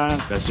salad guy.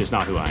 That's just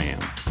not who I am.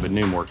 But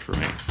Noom worked for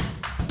me.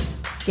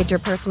 Get your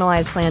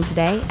personalized plan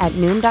today at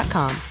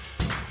Noom.com.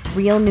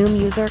 Real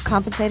Noom user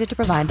compensated to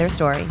provide their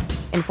story.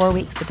 In 4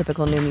 weeks, the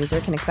typical Noom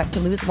user can expect to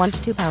lose 1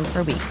 to 2 pounds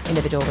per week.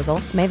 Individual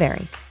results may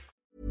vary.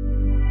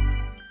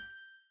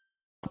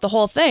 The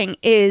whole thing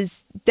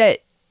is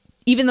that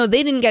even though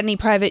they didn't get any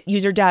private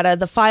user data,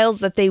 the files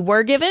that they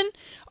were given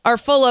are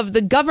full of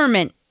the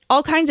government,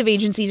 all kinds of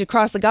agencies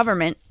across the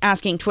government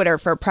asking Twitter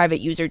for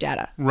private user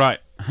data. Right.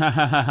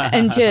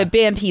 And to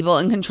ban people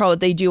and control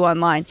what they do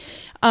online.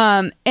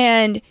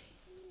 And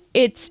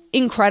it's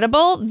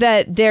incredible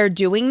that they're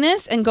doing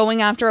this and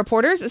going after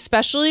reporters,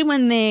 especially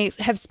when they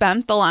have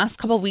spent the last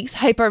couple of weeks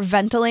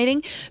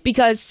hyperventilating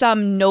because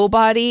some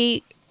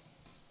nobody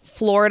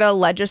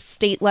Florida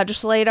state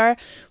legislator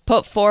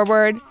put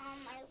forward.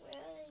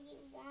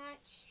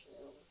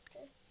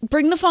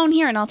 Bring the phone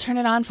here and I'll turn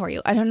it on for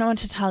you. I don't know what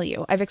to tell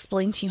you. I've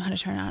explained to you how to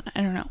turn it on.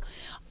 I don't know.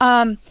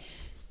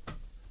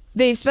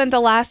 They've spent the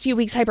last few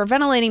weeks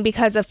hyperventilating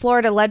because a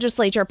Florida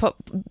legislator,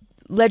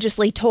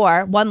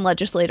 one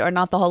legislator,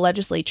 not the whole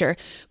legislature,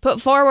 put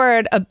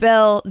forward a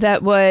bill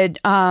that would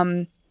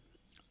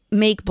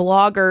make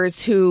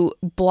bloggers who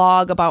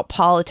blog about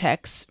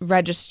politics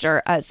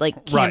register as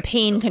like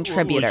campaign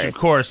contributors. Which, of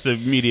course, the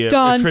media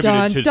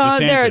attributed to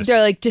DeSantis.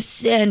 They're like,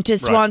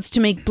 DeSantis wants to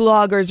make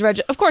bloggers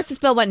register. Of course, this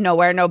bill went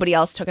nowhere. Nobody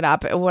else took it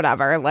up.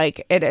 Whatever.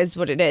 Like, it is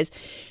what it is.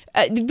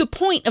 The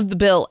point of the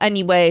bill,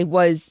 anyway,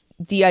 was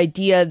the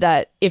idea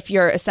that if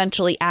you're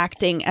essentially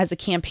acting as a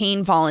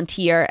campaign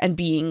volunteer and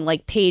being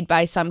like paid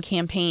by some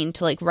campaign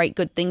to like write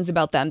good things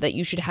about them, that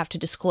you should have to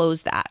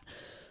disclose that.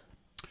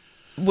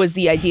 Was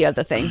the idea of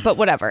the thing, but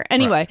whatever.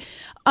 Anyway,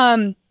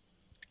 it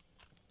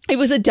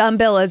was a dumb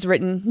bill as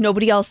written.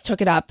 Nobody else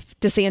took it up.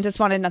 DeSantis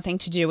wanted nothing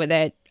to do with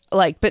it.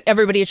 But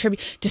everybody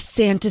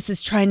DeSantis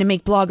is trying to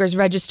make bloggers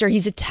register.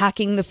 He's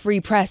attacking the free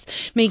press,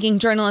 making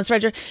journalists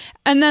register.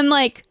 And then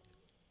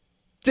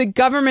the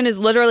government is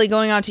literally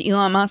going out to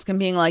Elon Musk and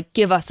being like,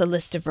 give us a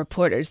list of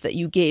reporters that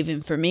you gave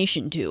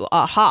information to.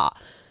 Aha.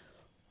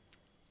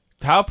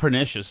 How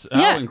pernicious.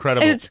 How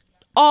incredible. It's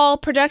all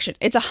projection.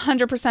 It's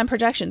 100%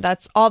 projection.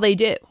 That's all they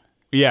do.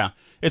 Yeah,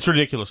 it's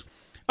ridiculous.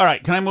 All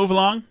right, can I move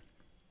along?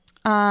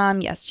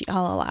 Yes,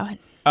 I'll allow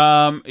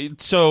it.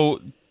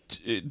 So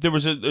there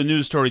was a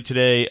news story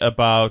today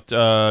about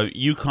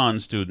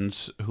UConn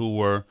students who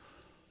were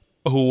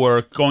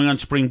going on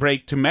spring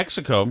break to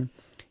Mexico,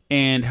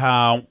 and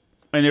a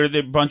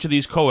bunch of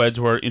these co-eds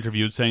were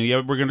interviewed saying,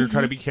 "Yeah, we're going to try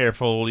to be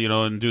careful,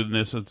 and do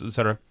this,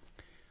 etc."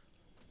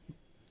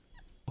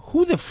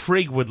 Who the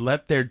frig would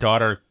let their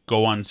daughter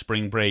go on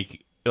spring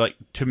break like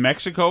to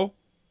Mexico,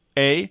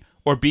 A,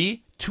 or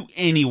B, to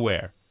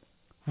anywhere.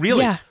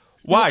 Really? Yeah.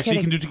 Why? No So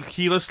you can do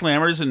tequila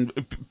slammers and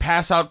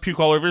pass out, puke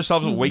all over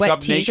yourselves, and wake Wet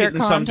up naked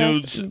in some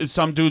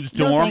dude's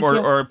dorm thank you.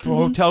 or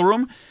hotel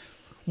room?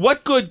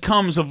 What good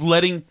comes of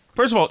letting?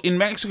 First of all, in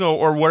Mexico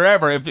or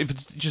wherever, if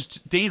it's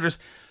just dangerous,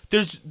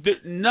 there's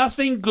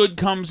nothing good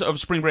comes of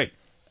spring break.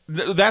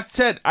 That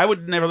said, I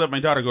would never let my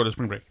daughter go to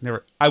spring break.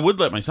 Never. I would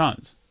let my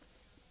sons,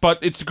 but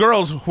it's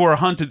girls who are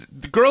hunted.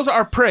 The girls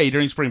are prey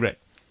during spring break.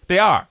 They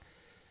are.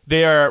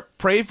 They are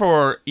prey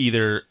for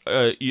either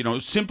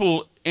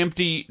simple,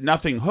 empty,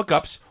 nothing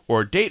hookups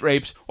or date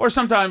rapes, or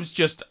sometimes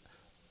just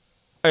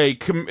a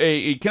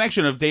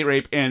connection of date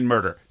rape and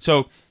murder.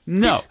 So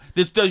no,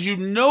 this does you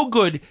no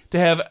good to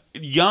have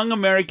young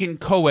American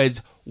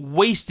co-eds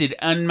wasted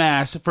en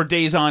masse for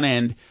days on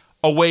end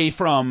away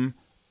from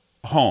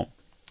home.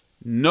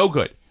 No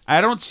good. I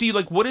don't see,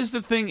 like, what is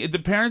the thing? The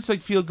parents,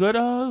 like, feel good.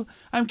 Oh,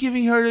 I'm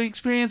giving her the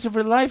experience of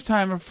her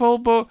lifetime, her full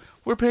boat.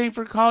 We're paying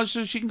for college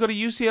so she can go to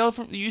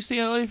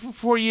UCLA for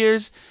 4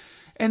 years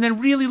and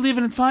then really live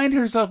and find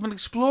herself and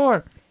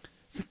explore.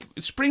 It's like,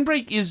 spring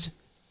break is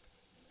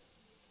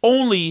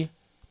only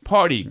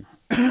partying.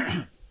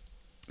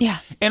 Yeah.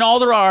 And all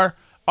there are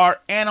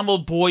animal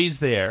boys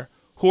there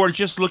who are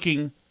just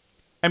looking.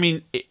 I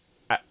mean,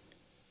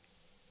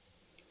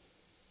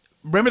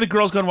 remember the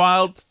Girls Gone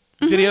Wild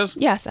videos?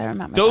 Yes, I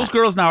remember. Those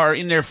girls now are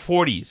in their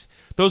 40s.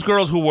 Those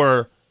girls who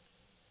were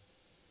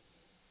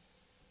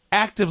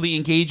actively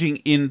engaging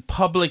in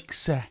public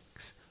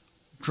sex,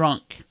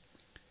 drunk,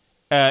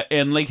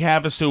 in Lake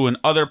Havasu and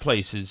other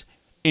places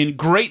in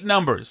great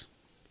numbers.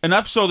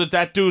 Enough so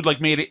that dude like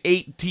made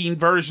 18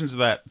 versions of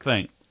that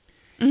thing.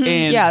 Mm-hmm.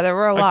 And yeah, there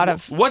were a lot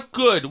of... What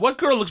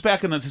girl looks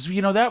back on that and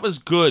says, that was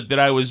good that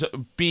I was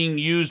being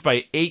used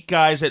by 8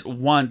 guys at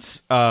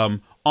once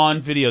on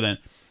video then.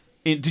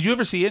 Did you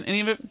ever see it,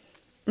 any of it?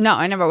 No,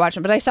 I never watched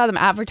it, but I saw them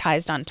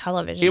advertised on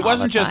television. It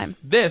wasn't all the just time.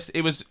 this;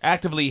 it was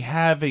actively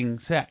having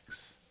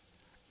sex,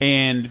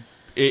 and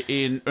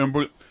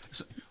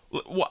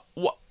what?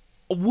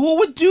 Who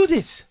would do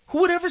this?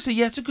 Who would ever say,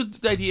 "Yeah, it's a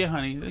good idea,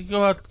 honey.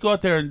 Go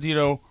out there and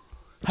have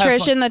Trish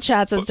fun." in the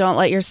chat says, "Don't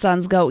let your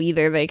sons go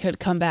either. They could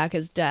come back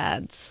as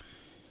dads."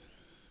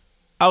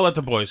 I'll let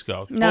the boys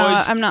go. No,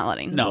 boys, I'm not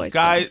letting the boys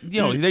guys,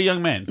 go. they're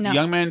young men. No.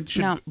 Young men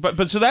should. No.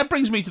 But so that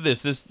brings me to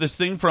this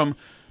thing from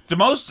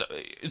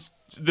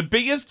the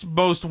biggest,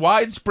 most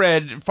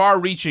widespread,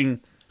 far-reaching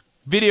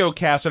video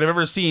cast that I've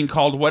ever seen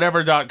called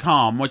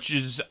whatever.com, which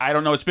is, I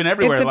don't know, it's been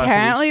everywhere. It's the last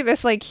apparently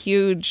this like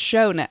huge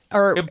show.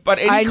 But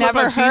any I clip never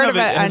I've seen heard of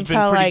it has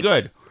until been pretty like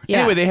good. Yeah.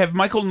 Anyway, they have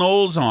Michael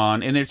Knowles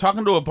on, and they're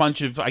talking to a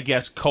bunch of, I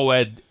guess,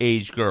 co-ed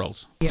age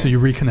girls. So you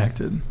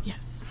reconnected?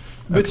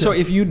 Yes. But so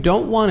if you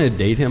don't want to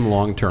date him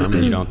long term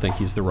and you don't think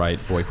he's the right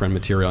boyfriend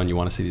material and you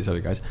want to see these other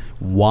guys,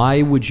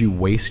 why would you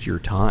waste your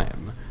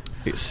time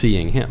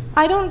seeing him?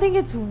 I don't think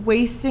it's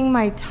wasting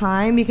my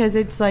time because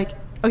it's like,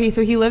 okay,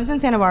 so he lives in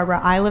Santa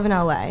Barbara. I live in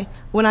LA.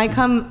 When I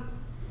come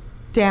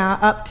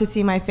up to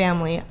see my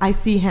family, I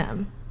see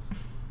him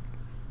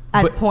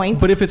at points.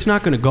 But if it's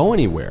not going to go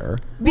anywhere,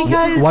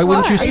 because why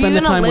wouldn't you spend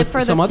the time with for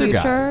some other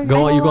guy? You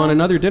go on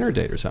another dinner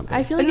date or something.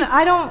 I feel like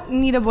I don't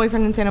need a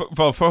boyfriend in Santa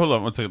Barbara. Hold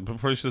on one second.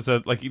 Before she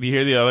said, like, you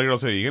hear the other girl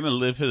say, "You're going to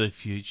live for the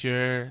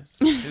future."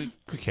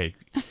 Okay.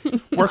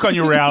 Work on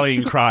your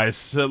rallying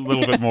cries a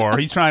little bit more.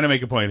 He's trying to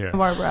make a point here.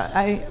 Barbara,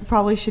 I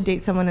probably should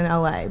date someone in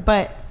LA,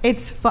 but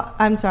it's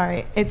I'm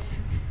sorry.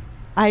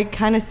 I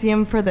kind of see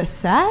him for the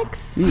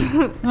sex.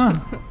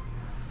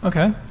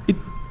 Okay.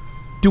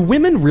 Do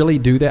women really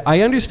do that? I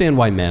understand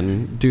why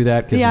men do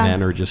that because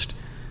men are just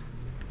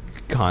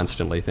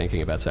constantly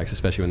thinking about sex,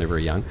 especially when they're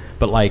very young.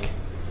 But like,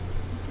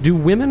 do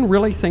women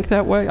really think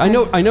that way? I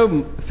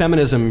know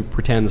feminism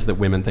pretends that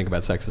women think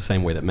about sex the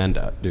same way that men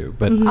do,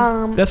 but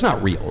that's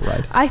not real,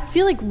 right? I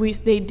feel like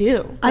they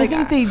do. I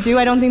think they do.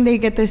 I don't think they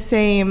get the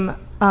same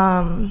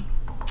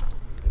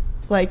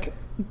like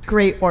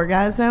great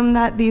orgasm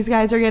that these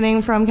guys are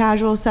getting from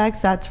casual sex.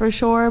 That's for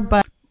sure.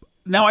 But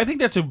now I think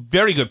that's a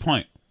very good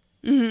point.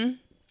 Mm-hmm.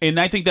 And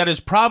I think that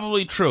is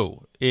probably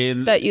true.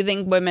 That you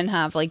think women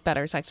have like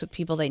better sex with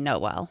people they know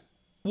well.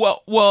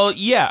 Well,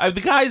 yeah.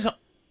 The guys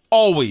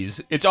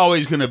it's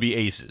always going to be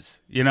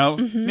aces,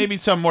 Mm-hmm. Maybe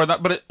some more than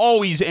that, but it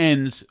always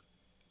ends,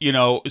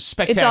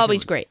 spectacularly. It's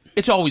always great.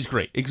 It's always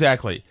great.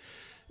 Exactly.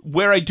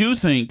 Where I do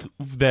think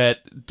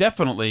that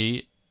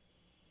definitely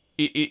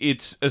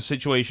it's a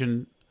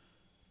situation.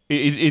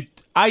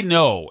 I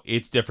know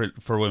it's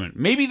different for women.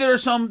 Maybe there are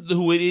some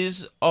who it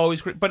is always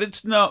great,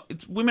 but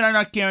women are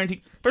not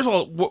guaranteed. First of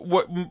all,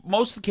 what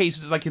most of the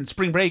cases, like in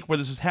spring break where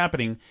this is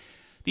happening,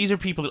 these are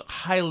people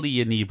highly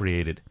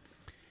inebriated.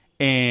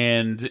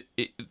 And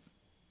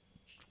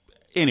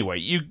anyway,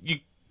 you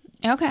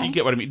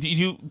get what I mean. Do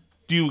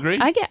you agree?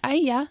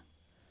 Yeah.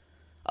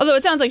 Although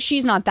it sounds like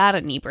she's not that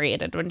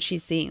inebriated when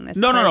she's seeing this.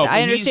 No.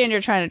 I understand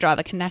you're trying to draw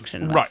the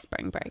connection with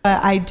spring break.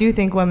 I do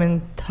think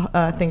women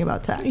think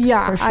about sex.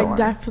 Yeah, for sure. I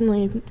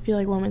definitely feel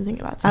like women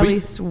think about sex. At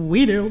least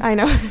we do. I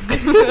know.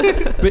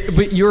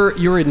 but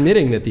you're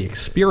admitting that the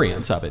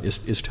experience of it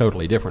is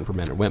totally different for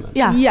men and women.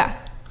 Yeah. Yeah.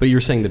 But you're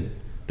saying that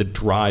the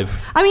drive.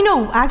 I mean,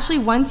 no, actually,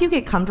 once you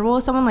get comfortable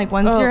with someone, like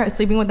once you're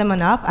sleeping with them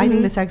enough, I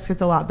think the sex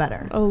gets a lot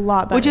better. A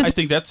lot better. I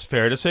think that's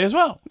fair to say as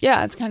well.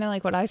 Yeah, it's kind of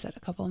like what I said a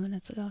couple of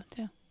minutes ago,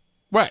 too.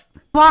 Right.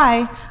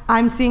 Why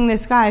I'm seeing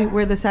this guy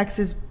where the sex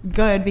is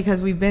good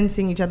because we've been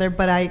seeing each other,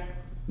 but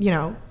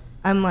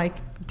I'm like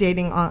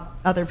dating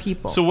other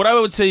people. So what I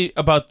would say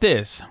about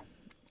this,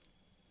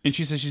 and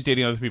she says she's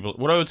dating other people.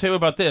 What I would say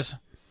about this,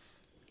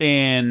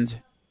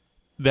 and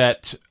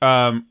that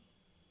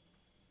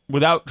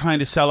without trying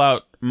to sell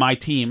out my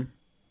team,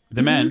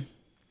 the men,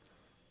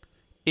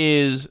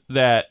 is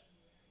that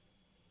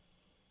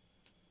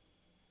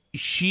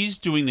she's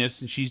doing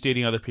this and she's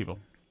dating other people.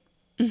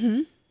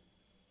 Mm-hmm.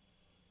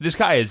 This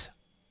guy is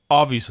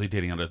obviously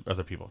dating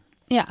other people.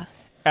 Yeah.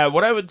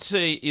 What I would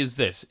say is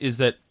this, is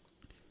that,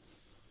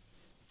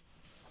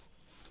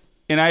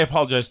 and I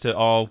apologize to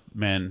all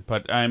men,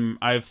 but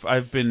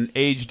I've been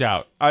aged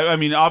out. I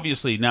mean,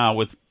 obviously now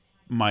with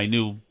my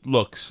new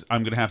looks,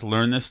 I'm going to have to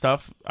learn this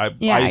stuff. I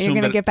you're assume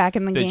going to get back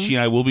in the that game. she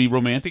and I will be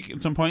romantic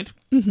at some point.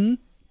 Mm-hmm.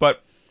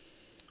 But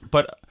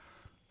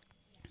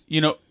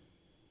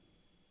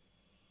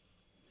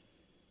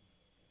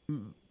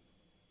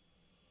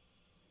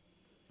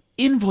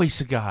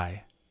invoice a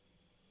guy.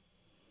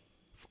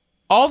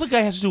 All the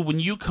guy has to do when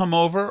you come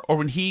over or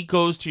when he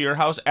goes to your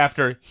house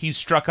after he's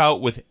struck out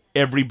with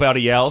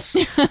everybody else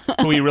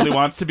who he really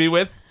wants to be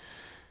with,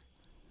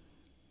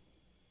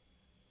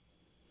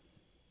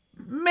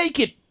 make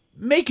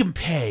him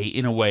pay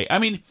in a way. I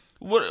mean,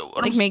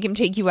 what make him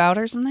take you out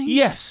or something?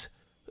 Yes.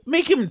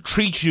 Make him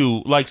treat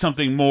you like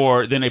something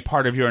more than a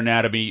part of your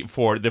anatomy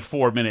for the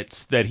 4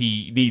 minutes that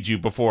he needs you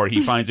before he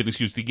finds an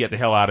excuse to get the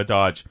hell out of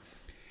Dodge.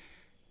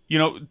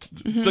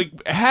 Like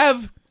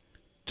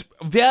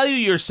value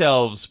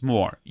yourselves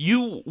more.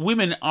 You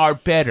women are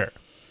better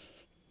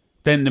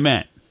than the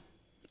men.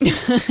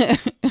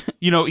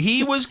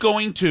 He was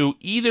going to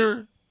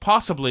either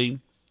possibly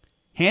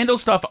handle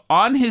stuff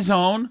on his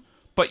own,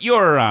 but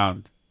you're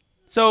around.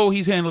 So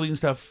he's handling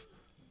stuff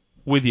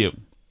with you.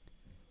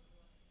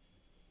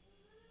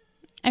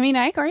 I mean,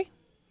 I agree.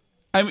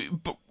 I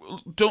mean, but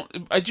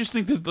I just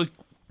think that, like,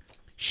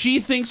 she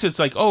thinks it's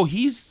like, oh,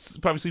 he's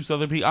probably sleeps with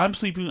other people. I'm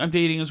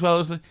dating as well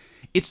as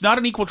it's not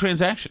an equal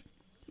transaction.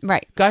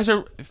 Right. Guys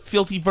are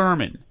filthy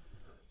vermin.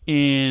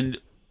 And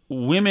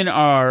women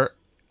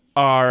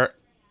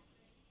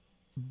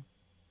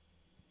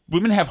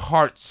women have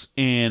hearts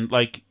and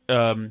like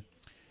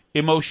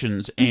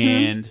emotions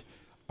and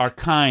are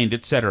kind,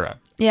 etc.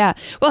 Yeah.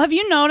 Well, have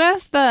you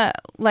noticed the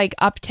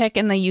uptick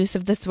in the use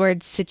of this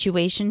word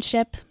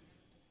situationship?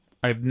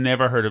 I've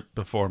never heard it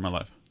before in my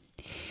life.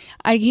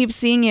 I keep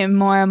seeing it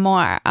more and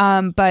more.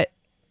 But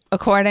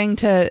according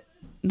to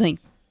the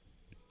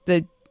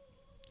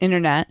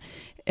internet,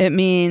 it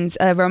means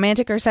a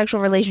romantic or sexual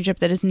relationship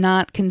that is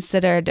not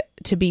considered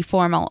to be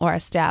formal or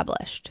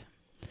established.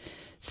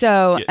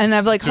 So, and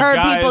I've heard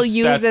guys, people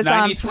use this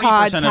on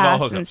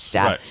podcasts and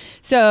stuff. Right.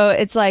 So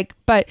it's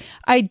but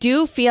I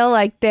do feel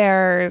like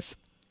there's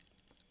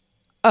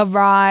a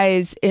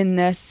rise in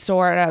this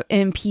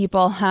in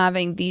people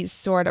having these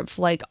sort of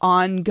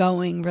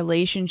ongoing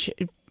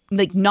relationship,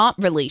 not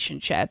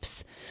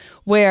relationships,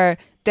 where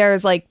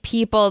there's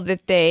people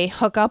that they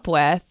hook up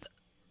with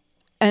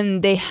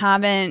and they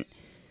haven't,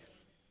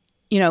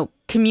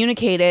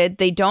 communicated.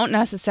 They don't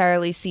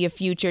necessarily see a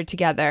future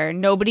together.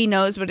 Nobody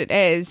knows what it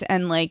is.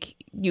 And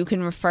you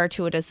can refer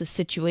to it as a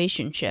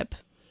situationship.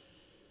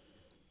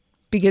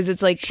 Because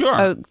it's sure.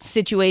 a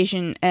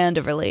situation and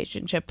a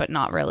relationship, but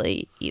not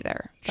really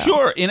either. So.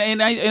 Sure.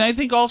 And I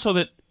think also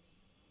that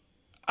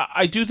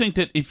I do think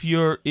that if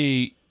you're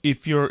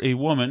a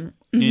woman,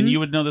 and you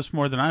would know this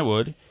more than I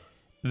would,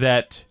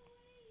 that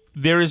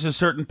there is a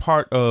certain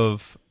part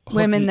of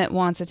women that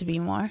wants it to be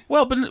more.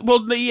 Well, but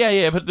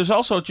there's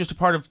also just a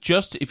part of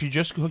if you're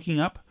just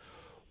hooking up,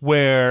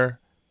 where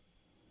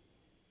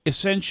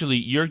essentially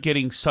you're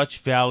getting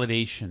such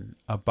validation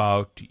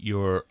about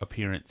your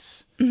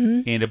appearance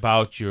and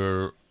about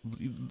your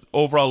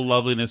overall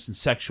loveliness and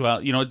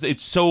sexuality.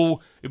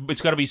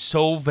 It's got to be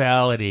so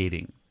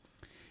validating,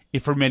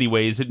 for many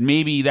ways, that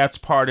maybe that's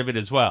part of it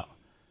as well.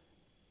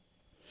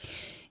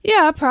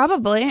 Yeah,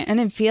 probably. And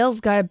it feels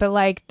good.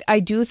 But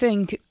I do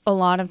think a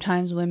lot of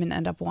times women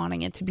end up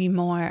wanting it to be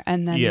more.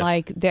 And then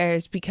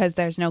because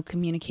there's no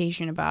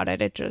communication about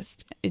it,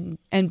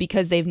 and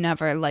because they've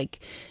never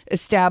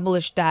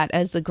established that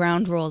as the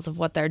ground rules of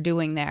what they're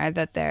doing there,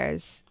 that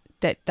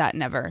that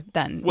never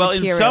then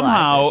and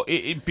somehow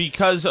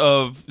because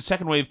of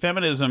second wave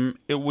feminism,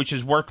 which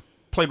has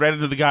played right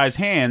into the guy's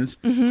hands,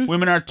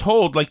 women are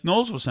told, like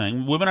Knowles was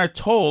saying, women are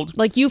told,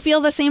 you feel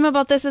the same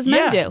about this as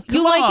men do.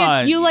 You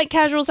like it. You like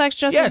casual sex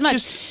just as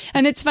much.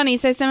 And it's funny.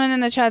 So someone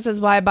in the chat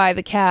says, "Why buy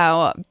the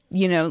cow?"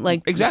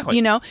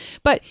 Exactly.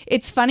 But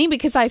it's funny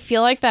because I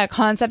feel like that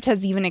concept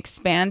has even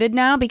expanded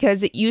now,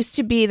 because it used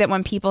to be that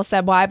when people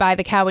said, "Why buy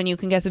the cow when you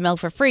can get the milk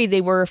for free?" they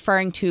were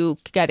referring to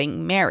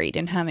getting married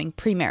and having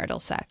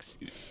premarital sex.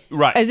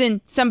 Right. As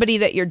in somebody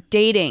that you're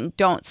dating,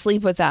 don't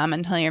sleep with them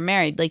until you're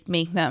married.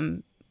 Make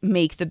them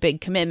make the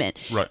big commitment.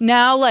 Right.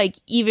 Now, like,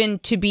 even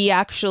to be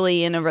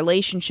actually in a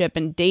relationship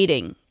and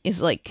dating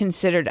is like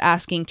considered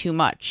asking too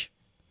much.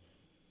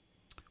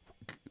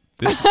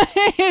 This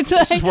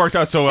has worked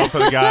out so well for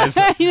the guys.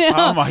 I know.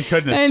 Oh my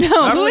goodness! I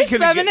know. Who is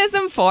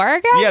feminism for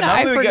again? Yeah,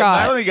 I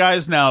forgot. not only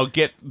guys now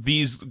get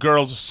these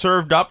girls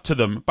served up to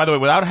them. By the way,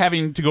 without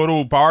having to go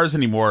to bars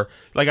anymore.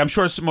 Like I'm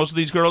sure most of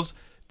these girls,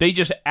 they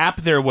just app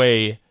their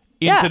way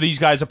into these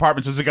guys'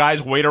 apartments as the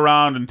guys wait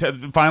around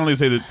and finally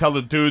tell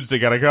the dudes they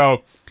gotta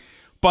go.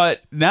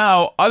 But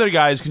now other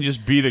guys can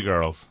just be the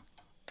girls.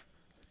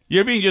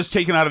 You're being just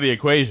taken out of the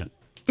equation.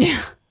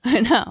 Yeah,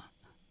 I know.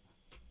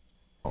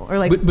 Or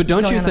like, but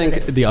don't you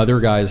think the other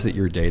guys that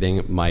you're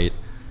dating might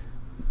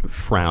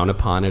frown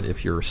upon it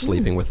if you're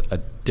sleeping with a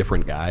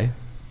different guy?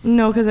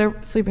 No, because they're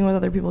sleeping with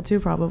other people too,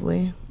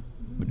 probably.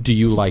 Do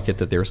you like it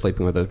that they're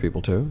sleeping with other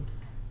people too?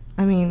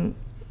 I mean,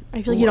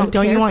 I feel like you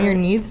don't you want your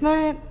needs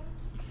met?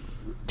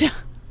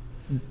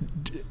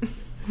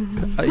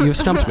 You've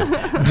stumped me.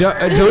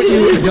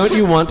 Don't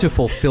you want to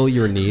fulfill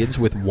your needs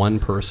with one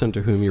person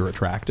to whom you're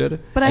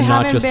attracted? But I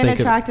haven't been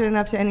attracted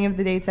enough to any of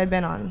the dates I've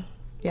been on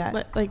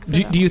yet. Like,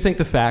 do you think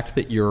the fact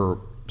that you're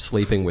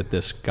sleeping with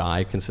this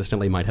guy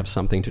consistently might have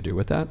something to do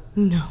with that?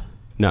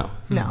 No.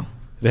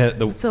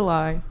 It's a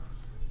lie.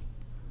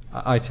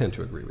 I tend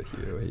to agree with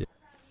you.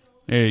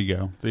 There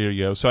you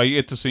go. So I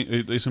get to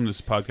see. I assume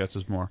this podcast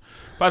is more.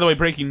 By the way,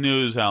 breaking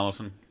news,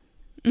 Allison.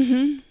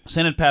 Mm-hmm.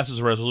 Senate passes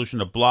a resolution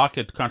to block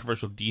a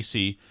controversial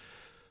D.C.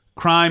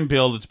 crime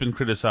bill that's been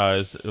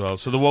criticized. Well,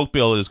 so the woke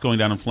bill is going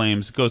down in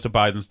flames. It goes to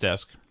Biden's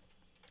desk.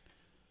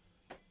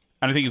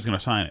 And I think he's going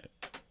to sign it.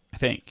 I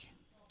think.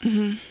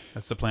 Mm-hmm.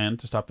 That's the plan,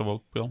 to stop the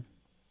woke bill.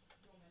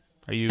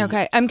 Are you...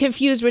 Okay, I'm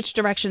confused which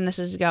direction this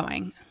is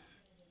going.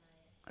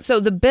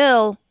 So the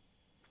bill...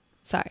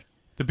 Sorry.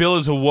 The bill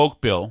is a woke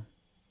bill.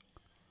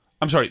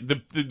 I'm sorry, the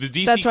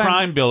D.C.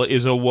 crime bill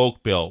is a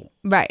woke bill.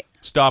 Right.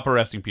 Stop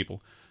arresting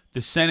people.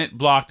 The Senate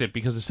blocked it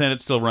because the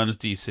Senate still runs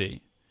D.C.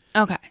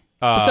 Okay.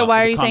 So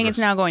why are you saying it's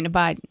now going to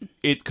Biden?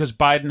 Because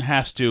Biden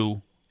has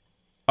to,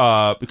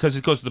 because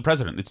it goes to the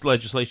president. It's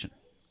legislation.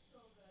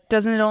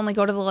 Doesn't it only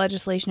go to the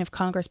legislation if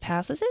Congress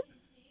passes it?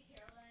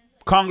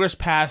 Congress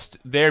passed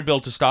their bill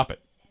to stop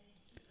it.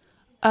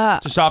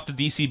 To stop the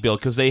D.C. bill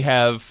because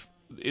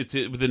it's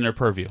within their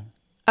purview.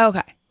 Okay.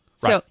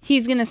 Right. So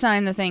he's going to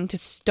sign the thing to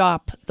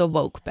stop the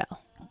woke bill.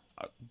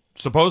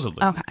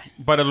 Supposedly. Okay.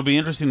 But it'll be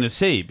interesting to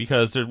see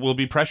because there will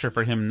be pressure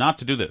for him not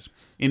to do this.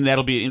 And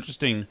that'll be an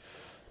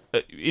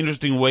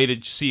interesting way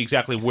to see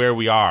exactly where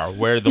we are,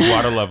 where the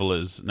water level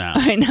is now.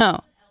 I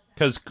know.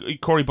 Because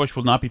Cori Bush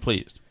will not be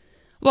pleased.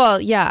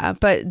 Well, yeah,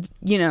 but,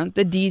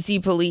 the D.C.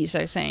 police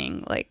are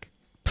saying, like,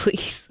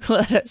 please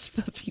let us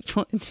put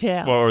people in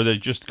jail. Or they're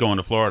just going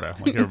to Florida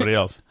like everybody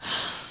else.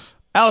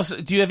 Alice,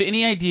 do you have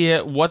any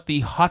idea what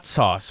the hot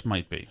sauce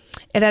might be?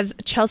 It has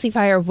Chelsea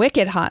Fire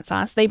Wicked Hot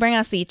Sauce. They bring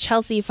us the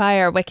Chelsea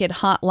Fire Wicked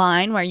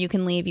Hotline, where you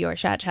can leave your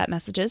chat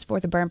messages for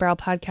the Burn Barrel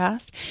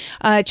podcast.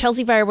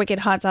 Chelsea Fire Wicked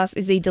Hot Sauce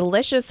is a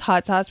delicious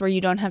hot sauce where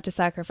you don't have to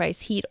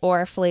sacrifice heat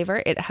or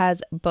flavor. It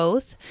has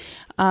both.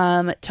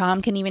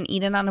 Tom can even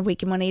eat it on a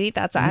Weekend 180.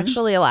 That's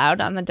actually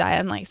allowed on the diet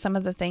and like some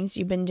of the things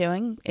you've been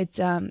doing.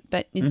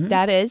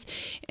 That is.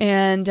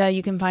 And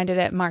you can find it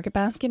at Market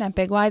Basket at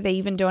Big Y. They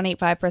even donate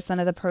 5%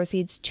 of the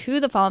proceeds to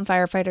the Fallen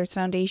Firefighters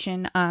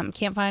Foundation.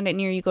 Can't find it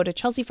near you, go to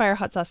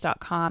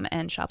chelseafirehotsauce.com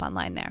and shop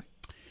online there.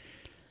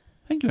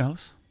 Thank you,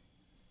 Alice.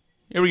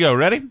 Here we go.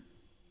 Ready?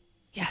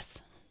 Yes.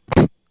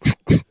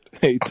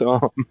 Hey,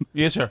 Tom.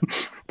 Yes, sir.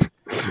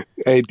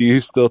 Hey, do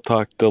you still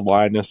talk to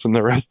Linus and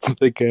the rest of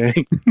the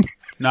gang?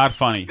 Not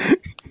funny.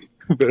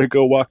 Better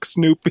go walk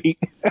Snoopy.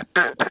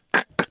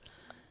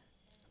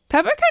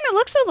 Pepper kind of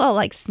looks a little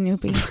like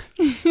Snoopy.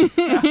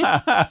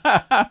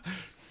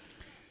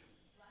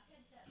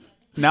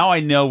 Now I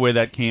know where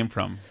that came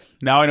from.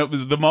 Now I know it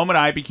was the moment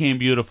I became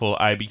beautiful,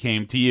 I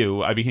became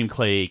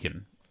Clay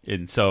Aiken.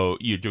 And so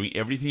you're doing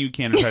everything you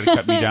can to try to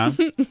cut me down.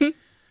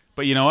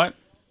 But you know what?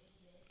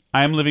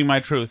 I'm living my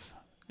truth.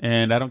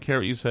 And I don't care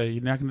what you say.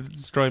 You're not going to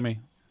destroy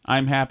me.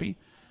 I'm happy.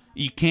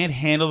 You can't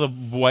handle the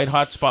white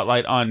hot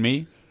spotlight on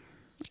me.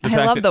 I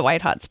love the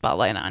white hot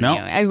spotlight on you.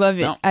 I love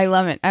it. I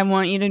love it. I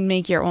want you to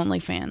make your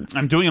OnlyFans.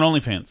 I'm doing an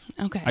OnlyFans.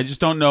 Okay. I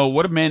just don't know.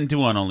 What do men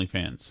do on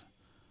OnlyFans?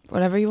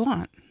 Whatever you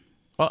want.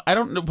 Well, I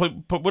don't know,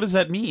 but what does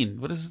that mean?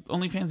 What does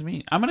OnlyFans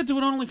mean? I'm going to do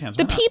an OnlyFans.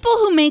 The people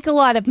who make a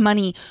lot of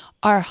money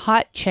are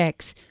hot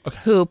chicks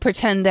who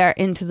pretend they're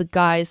into the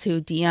guys who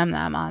DM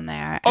them on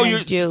there. Oh, so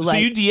you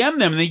DM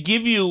them and they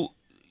give you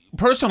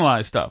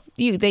personalized stuff.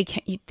 They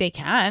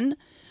can.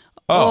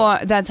 Oh.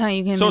 Or that's how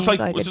you can so make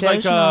it's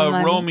like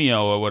money.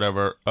 Romeo or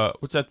whatever.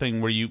 What's that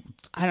thing where you...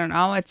 I don't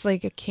know. It's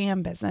like a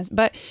cam business.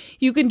 But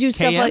you can do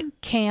stuff like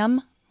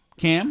cam.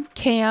 Cam?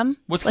 Cam.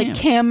 What's like cam?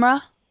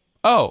 Camera.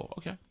 Oh,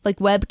 okay. Like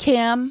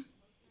webcam.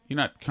 You're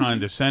not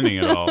condescending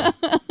at all.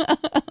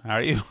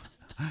 Are you?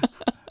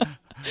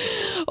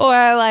 Or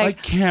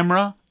like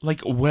camera,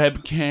 like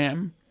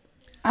webcam.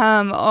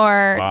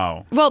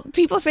 Wow. Well,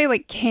 people say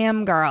like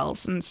cam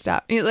girls and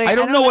stuff. Like, I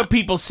don't know what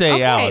people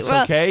say, Alice.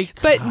 Well, okay,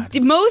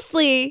 but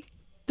mostly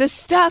The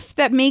stuff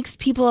that makes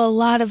people a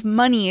lot of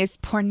money is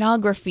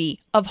pornography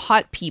of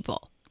hot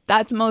people.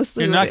 That's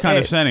mostly You're not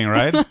condescending,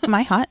 right? Am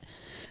I hot?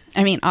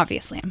 I mean,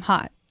 obviously, I'm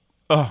hot.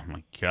 Oh,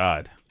 my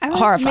God. I was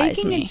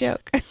horrifies me. A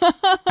joke.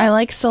 I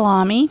like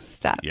salami.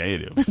 Stop. Yeah, you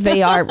do.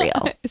 They are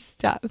real.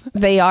 Stop.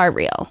 They are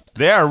real.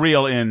 They are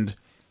real, and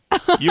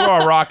you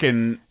are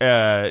rocking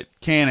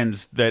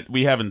cannons that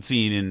we haven't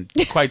seen in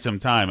quite some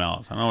time,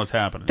 Alice. I don't know what's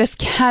happening. This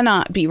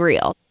cannot be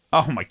real.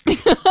 Oh, my God.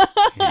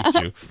 I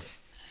hate you.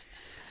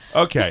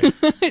 Okay.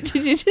 Did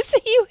you just say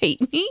you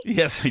hate me?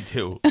 Yes, I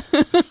do.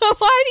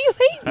 Why do you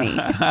hate me?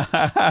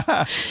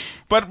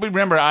 But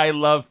remember, I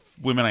love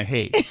women I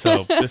hate,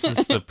 so this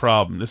is the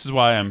problem. This is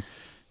why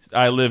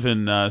I live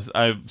in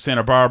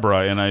Santa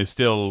Barbara, and I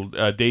still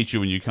date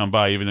you when you come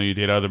by, even though you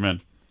date other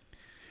men.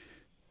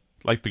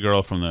 Like the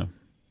girl from the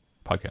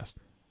podcast.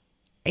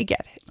 I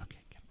get it. Okay.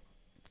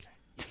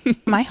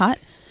 Am I hot?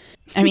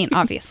 I mean,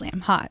 obviously,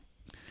 I'm hot.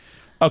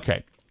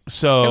 Okay.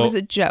 So it was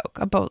a joke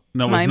about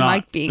my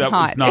mic being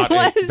hot.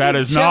 That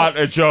is not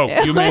a joke.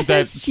 You meant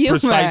that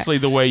precisely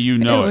the way you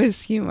know it. It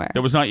was humor.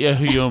 That was not your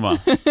humor.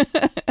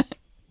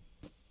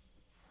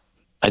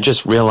 I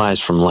just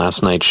realized from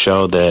last night's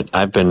show that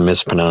I've been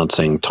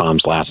mispronouncing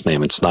Tom's last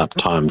name. It's not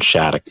Tom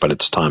Shattuck, but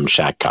it's Tom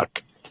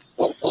Shattuck.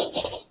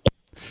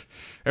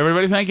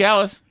 Everybody thank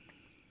Alice.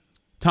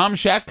 Tom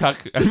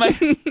Shattuck.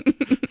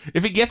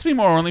 If it gets me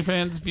more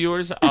OnlyFans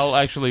viewers, I'll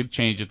actually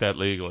change it that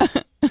legally.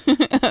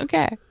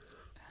 Okay.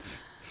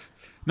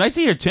 Nice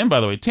to hear Tim, by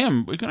the way.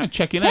 Tim, we're going to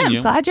check in on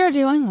you. Glad you're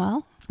doing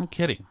well. I'm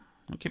kidding.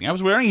 I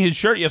was wearing his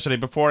shirt yesterday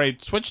before I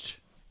switched.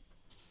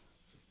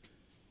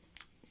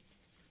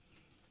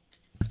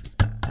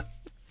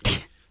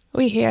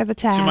 We hear the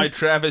tag. To my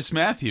Travis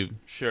Matthew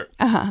shirt.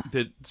 Uh-huh.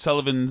 The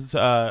Sullivan's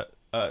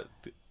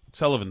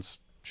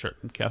shirt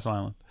from Castle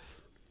Island.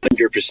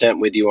 100%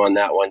 with you on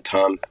that one,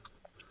 Tom.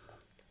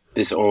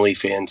 This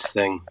OnlyFans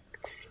thing.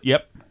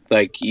 Yep.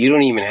 Like, you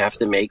don't even have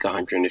to make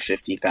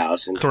 $150,000,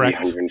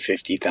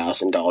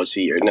 $350,000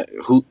 a year. No,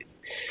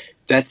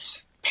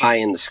 that's pie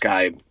in the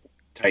sky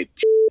type.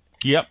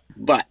 Yep.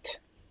 But,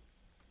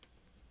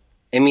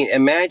 I mean,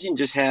 imagine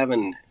just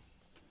having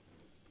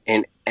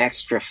an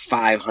extra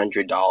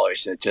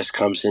 $500 that just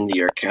comes into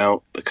your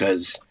account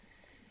because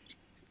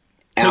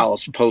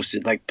Alice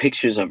posted like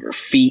pictures of her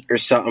feet or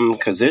something.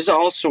 Because there's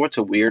all sorts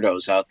of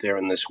weirdos out there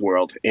in this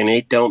world, and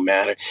it don't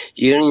matter.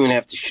 You don't even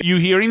have to. You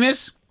hearing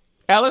this,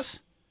 Alice?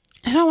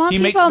 I don't want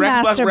people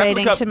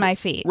masturbating to my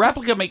feet.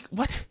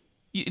 What?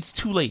 It's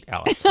too late,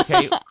 Alice.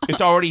 Okay,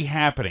 it's already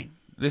happening.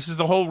 This is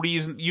the whole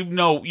reason.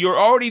 You're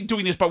already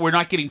doing this, but we're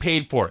not getting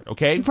paid for it.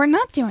 Okay, we're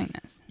not doing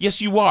this.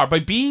 Yes, you are by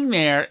being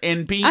there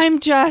and being. I'm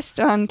just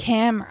on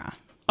camera.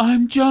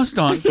 I'm just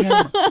on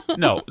camera.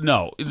 No.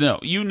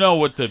 You know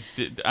what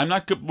I'm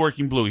not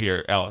working blue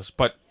here, Alice,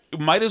 but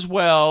might as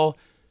well.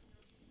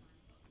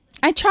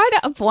 I try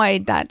to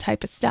avoid that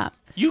type of stuff.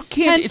 You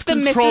can't. Hence the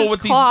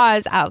Mrs.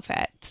 Claus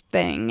outfit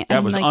thing. That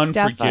and was like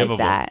unforgivable. Stuff like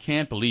that.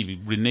 Can't believe you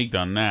reneged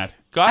on that.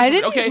 God, I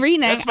didn't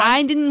renege.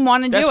 I didn't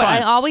want to do it.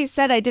 I always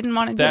said I didn't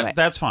want to do it.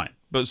 That's fine.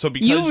 But so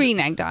because you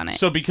reneged on it.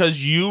 So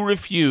because you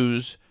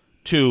refuse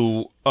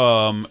to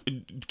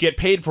get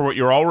paid for what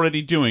you're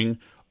already doing,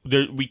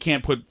 we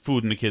can't put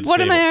food in the kids' What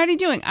table. am I already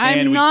doing?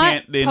 I'm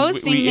not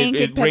posting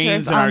naked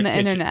pictures on the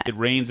internet. It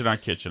rains in our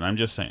kitchen. I'm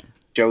just saying.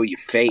 Show your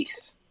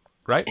face.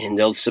 Right. And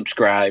they'll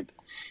subscribe.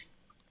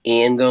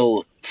 And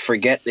they'll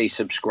forget they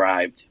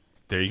subscribed.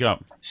 There you go.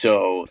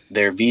 So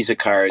their Visa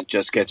card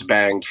just gets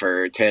banged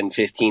for $10,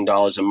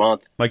 $15 a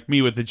month. Like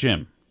me with the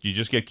gym. You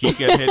just keep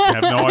getting hit and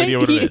have no idea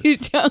what it is. You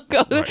don't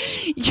go.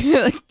 Right.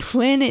 You're like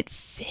Planet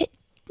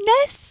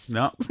Fitness?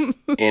 No.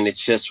 And it's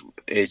just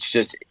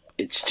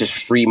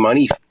free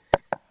money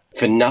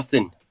for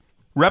nothing.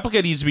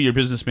 Replica needs to be your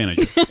business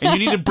manager. And you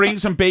need to bring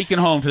some bacon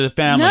home to the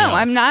family. No, house.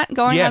 I'm not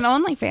going on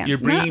OnlyFans. You're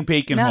bringing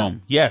bacon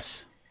home.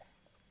 Yes.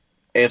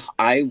 If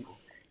I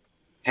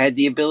had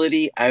the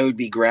ability, I would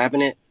be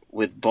grabbing it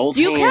with both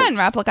hands. You can,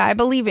 Replica. I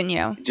believe in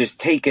you.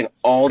 Just taking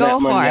all that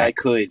money I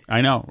could.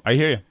 I know. I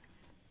hear you.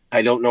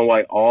 I don't know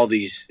why all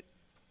these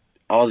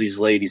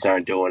ladies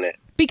aren't doing it.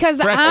 Because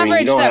the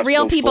average that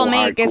real people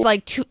make is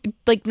like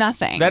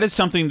nothing. That is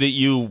something that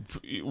you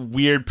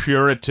weird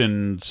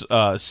Puritans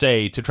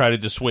say to try to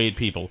dissuade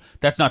people.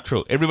 That's not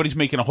true. Everybody's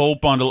making a whole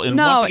bundle. And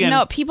once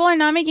again, people are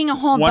not making a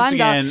whole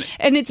bundle.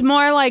 And it's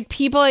more like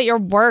people at your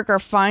work are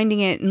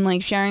finding it and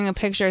like sharing the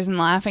pictures and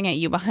laughing at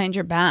you behind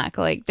your back.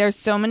 Like there's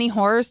so many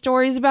horror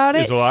stories about it.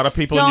 There's a lot of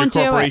people in your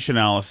corporation,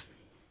 Alice.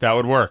 That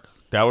would work.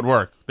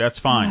 That's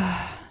fine.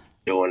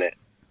 Doing it.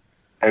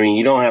 I mean,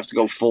 you don't have to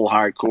go full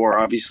hardcore,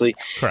 obviously.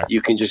 Correct.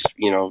 You can just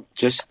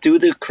do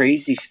the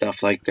crazy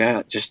stuff like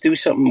that. Just do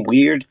something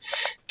weird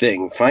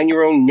thing. Find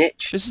your own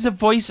niche. This is a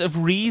voice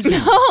of reason.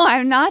 No,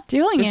 I'm not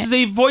doing it. This is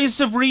a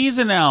voice of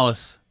reason,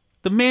 Alice.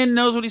 The man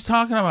knows what he's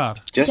talking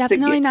about.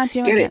 Definitely not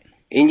doing it.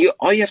 And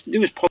all you have to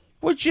do is post.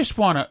 We just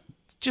want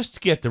to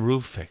get the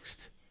roof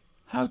fixed.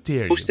 How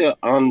dare you? Post it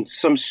on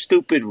some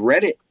stupid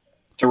Reddit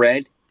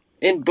thread,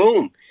 and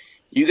boom,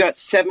 you got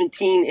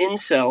 17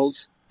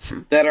 incels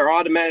that are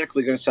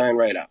automatically going to sign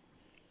right up.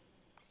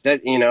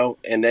 That,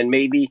 and then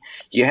maybe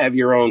you have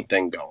your own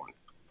thing going.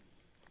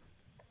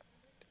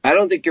 I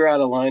don't think you're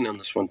out of line on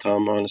this one,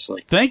 Tom,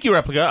 honestly. Thank you,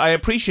 Replica. I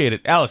appreciate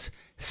it. Alice,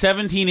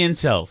 17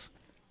 incels.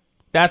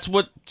 That's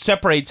what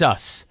separates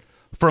us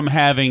from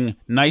having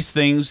nice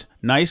things,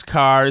 nice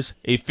cars,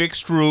 a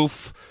fixed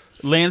roof,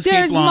 landscape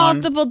There's lawn.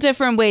 multiple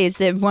different ways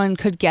that one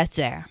could get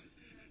there.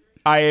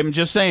 I am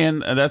just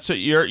saying,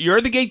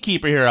 you're the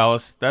gatekeeper here,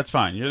 Alice. That's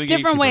fine. You're the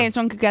gatekeeper. Different ways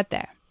one could get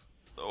there.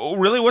 Oh,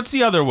 really? What's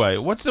the other way?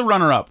 What's the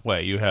runner-up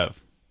way you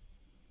have?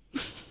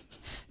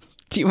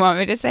 Do you want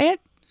me to say it?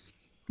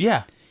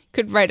 Yeah.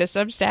 Could write a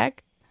Substack.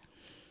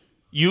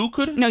 You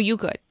could? No, you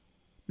could.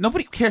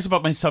 Nobody cares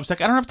about my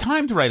Substack. I don't have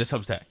time to write a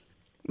Substack.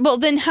 Well,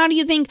 then how do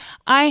you think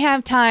I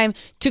have time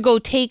to go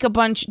take a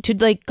bunch,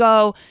 to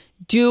go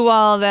do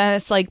all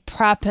this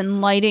prep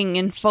and lighting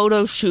and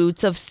photo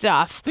shoots of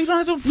stuff? You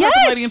don't have to prep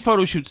and lighting and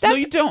photo shoots. No,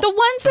 you don't. The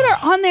ones that are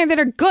on there that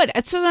are good.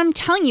 That's what I'm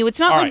telling you. It's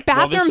not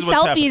bathroom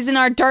selfies in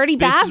our dirty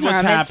bathroom.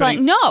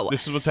 It's no.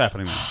 This is what's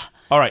happening now.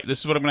 All right, this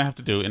is what I'm going to have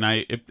to do. And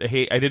I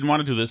didn't want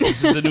to do this.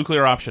 This is the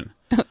nuclear option.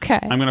 Okay.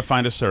 I'm going to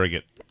find a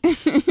surrogate.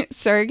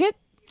 Surrogate?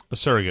 A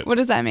surrogate. What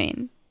does that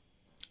mean?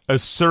 A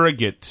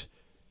surrogate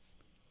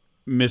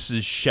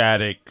Mrs.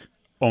 Shattuck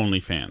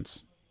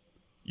OnlyFans.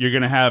 You're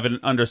going to have an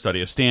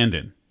understudy, a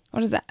stand-in.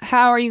 What is that?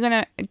 How are you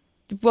going to...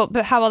 Well,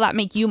 but how will that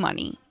make you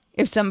money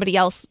if somebody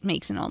else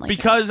makes an OnlyFans?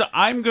 Because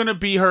I'm going to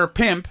be her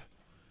pimp,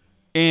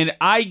 and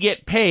I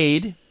get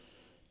paid,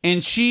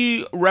 and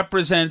she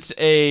represents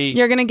a...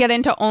 You're going to get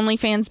into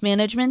OnlyFans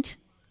management?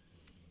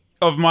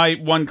 Of my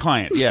one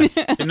client, yes.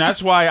 And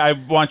that's why I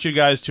want you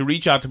guys to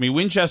reach out to me,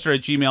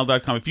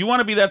 winchester@gmail.com. If you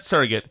want to be that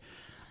surrogate,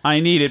 I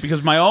need it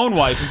because my own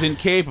wife is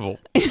incapable.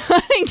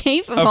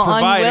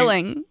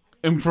 Unwilling.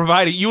 And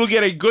providing, you will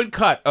get a good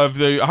cut of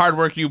the hard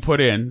work you put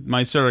in.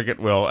 My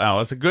surrogate will,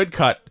 Alice. A good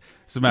cut,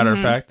 as a matter of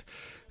fact.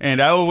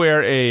 And I will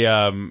wear a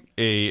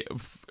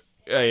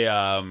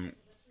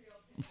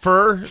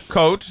fur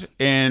coat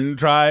and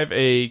drive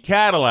a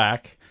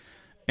Cadillac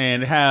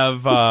and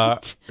have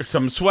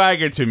some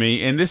swagger to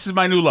me. And this is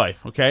my new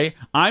life, okay?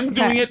 I'm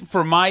doing it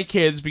for my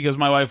kids because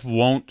my wife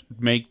won't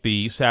make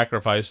the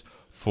sacrifice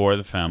for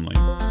the family.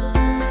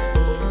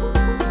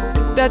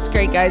 That's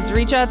great, guys.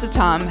 Reach out to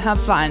Tom.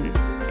 Have fun.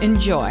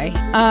 Enjoy.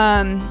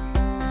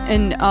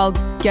 And I'll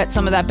get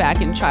some of that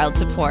back in child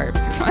support.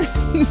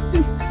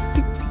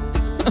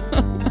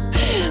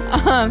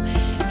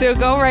 So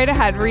go right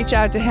ahead. Reach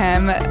out to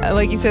him.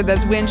 Like you said,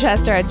 that's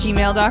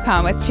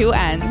winchester@gmail.com with 2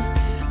 N's.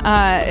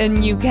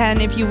 And you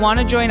can, if you want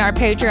to join our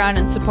Patreon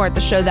and support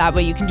the show that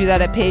way, you can do that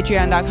at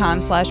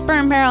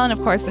patreon.com/burnbarrel. And of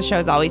course, the show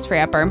is always free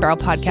at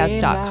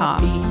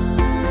burnbarrelpodcast.com.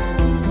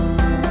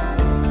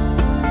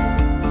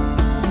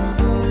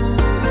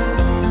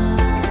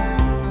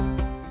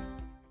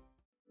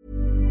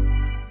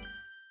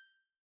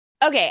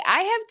 Okay, I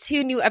have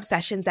 2 new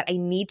obsessions that I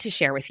need to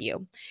share with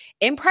you.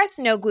 Impress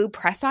No Glue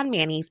Press-On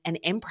Manis and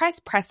Impress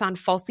Press-On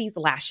Falsies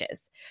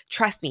Lashes.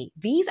 Trust me,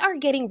 these are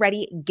getting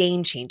ready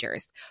game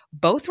changers.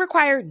 Both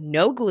require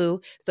no glue,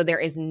 so there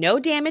is no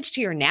damage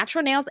to your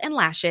natural nails and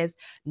lashes,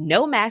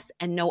 no mess,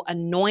 and no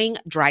annoying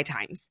dry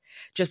times.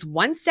 Just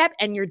one step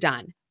and you're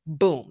done.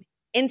 Boom.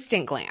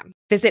 Instant glam.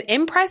 Visit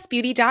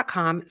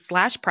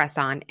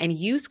impressbeauty.com/presson and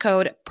use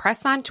code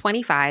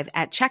PRESSON25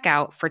 at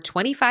checkout for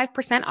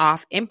 25%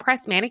 off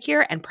Impress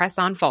Manicure and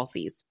Press-On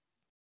Falsies.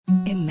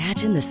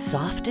 Imagine the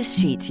softest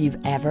sheets you've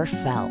ever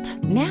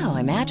felt. Now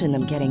imagine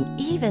them getting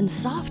even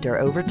softer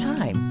over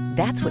time.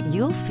 That's what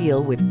you'll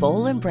feel with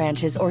Boll &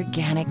 Branch's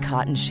organic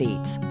cotton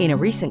sheets. In a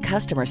recent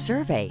customer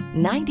survey,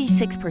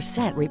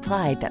 96%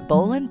 replied that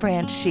Boll &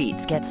 Branch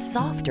sheets get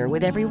softer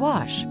with every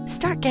wash.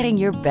 Start getting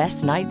your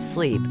best night's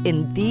sleep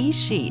in these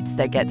sheets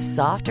that get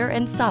softer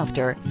and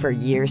softer for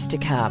years to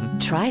come.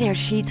 Try their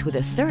sheets with a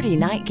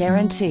 30-night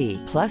guarantee.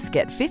 Plus,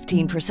 get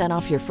 15%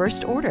 off your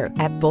first order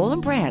at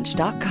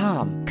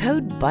bollandbranch.com.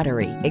 Code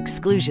BUTTERY.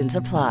 Exclusions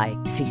apply.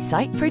 See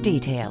site for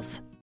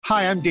details.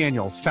 Hi, I'm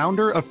Daniel,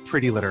 founder of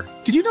Pretty Litter.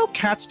 Did you know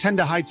cats tend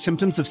to hide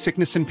symptoms of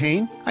sickness and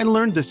pain? I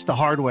learned this the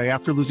hard way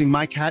after losing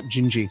my cat,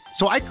 Gingy.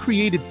 So I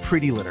created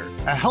Pretty Litter,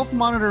 a health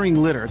monitoring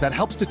litter that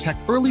helps detect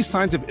early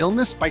signs of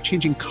illness by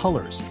changing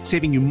colors,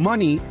 saving you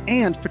money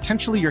and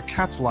potentially your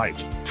cat's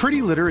life.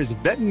 Pretty Litter is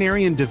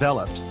veterinarian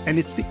developed, and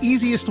it's the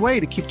easiest way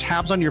to keep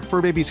tabs on your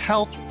fur baby's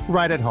health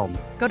right at home.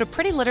 Go to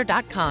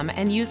prettylitter.com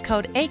and use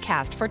code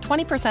ACAST for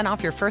 20%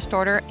 off your first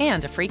order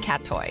and a free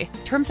cat toy.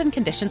 Terms and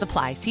conditions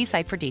apply. See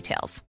site for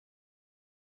details.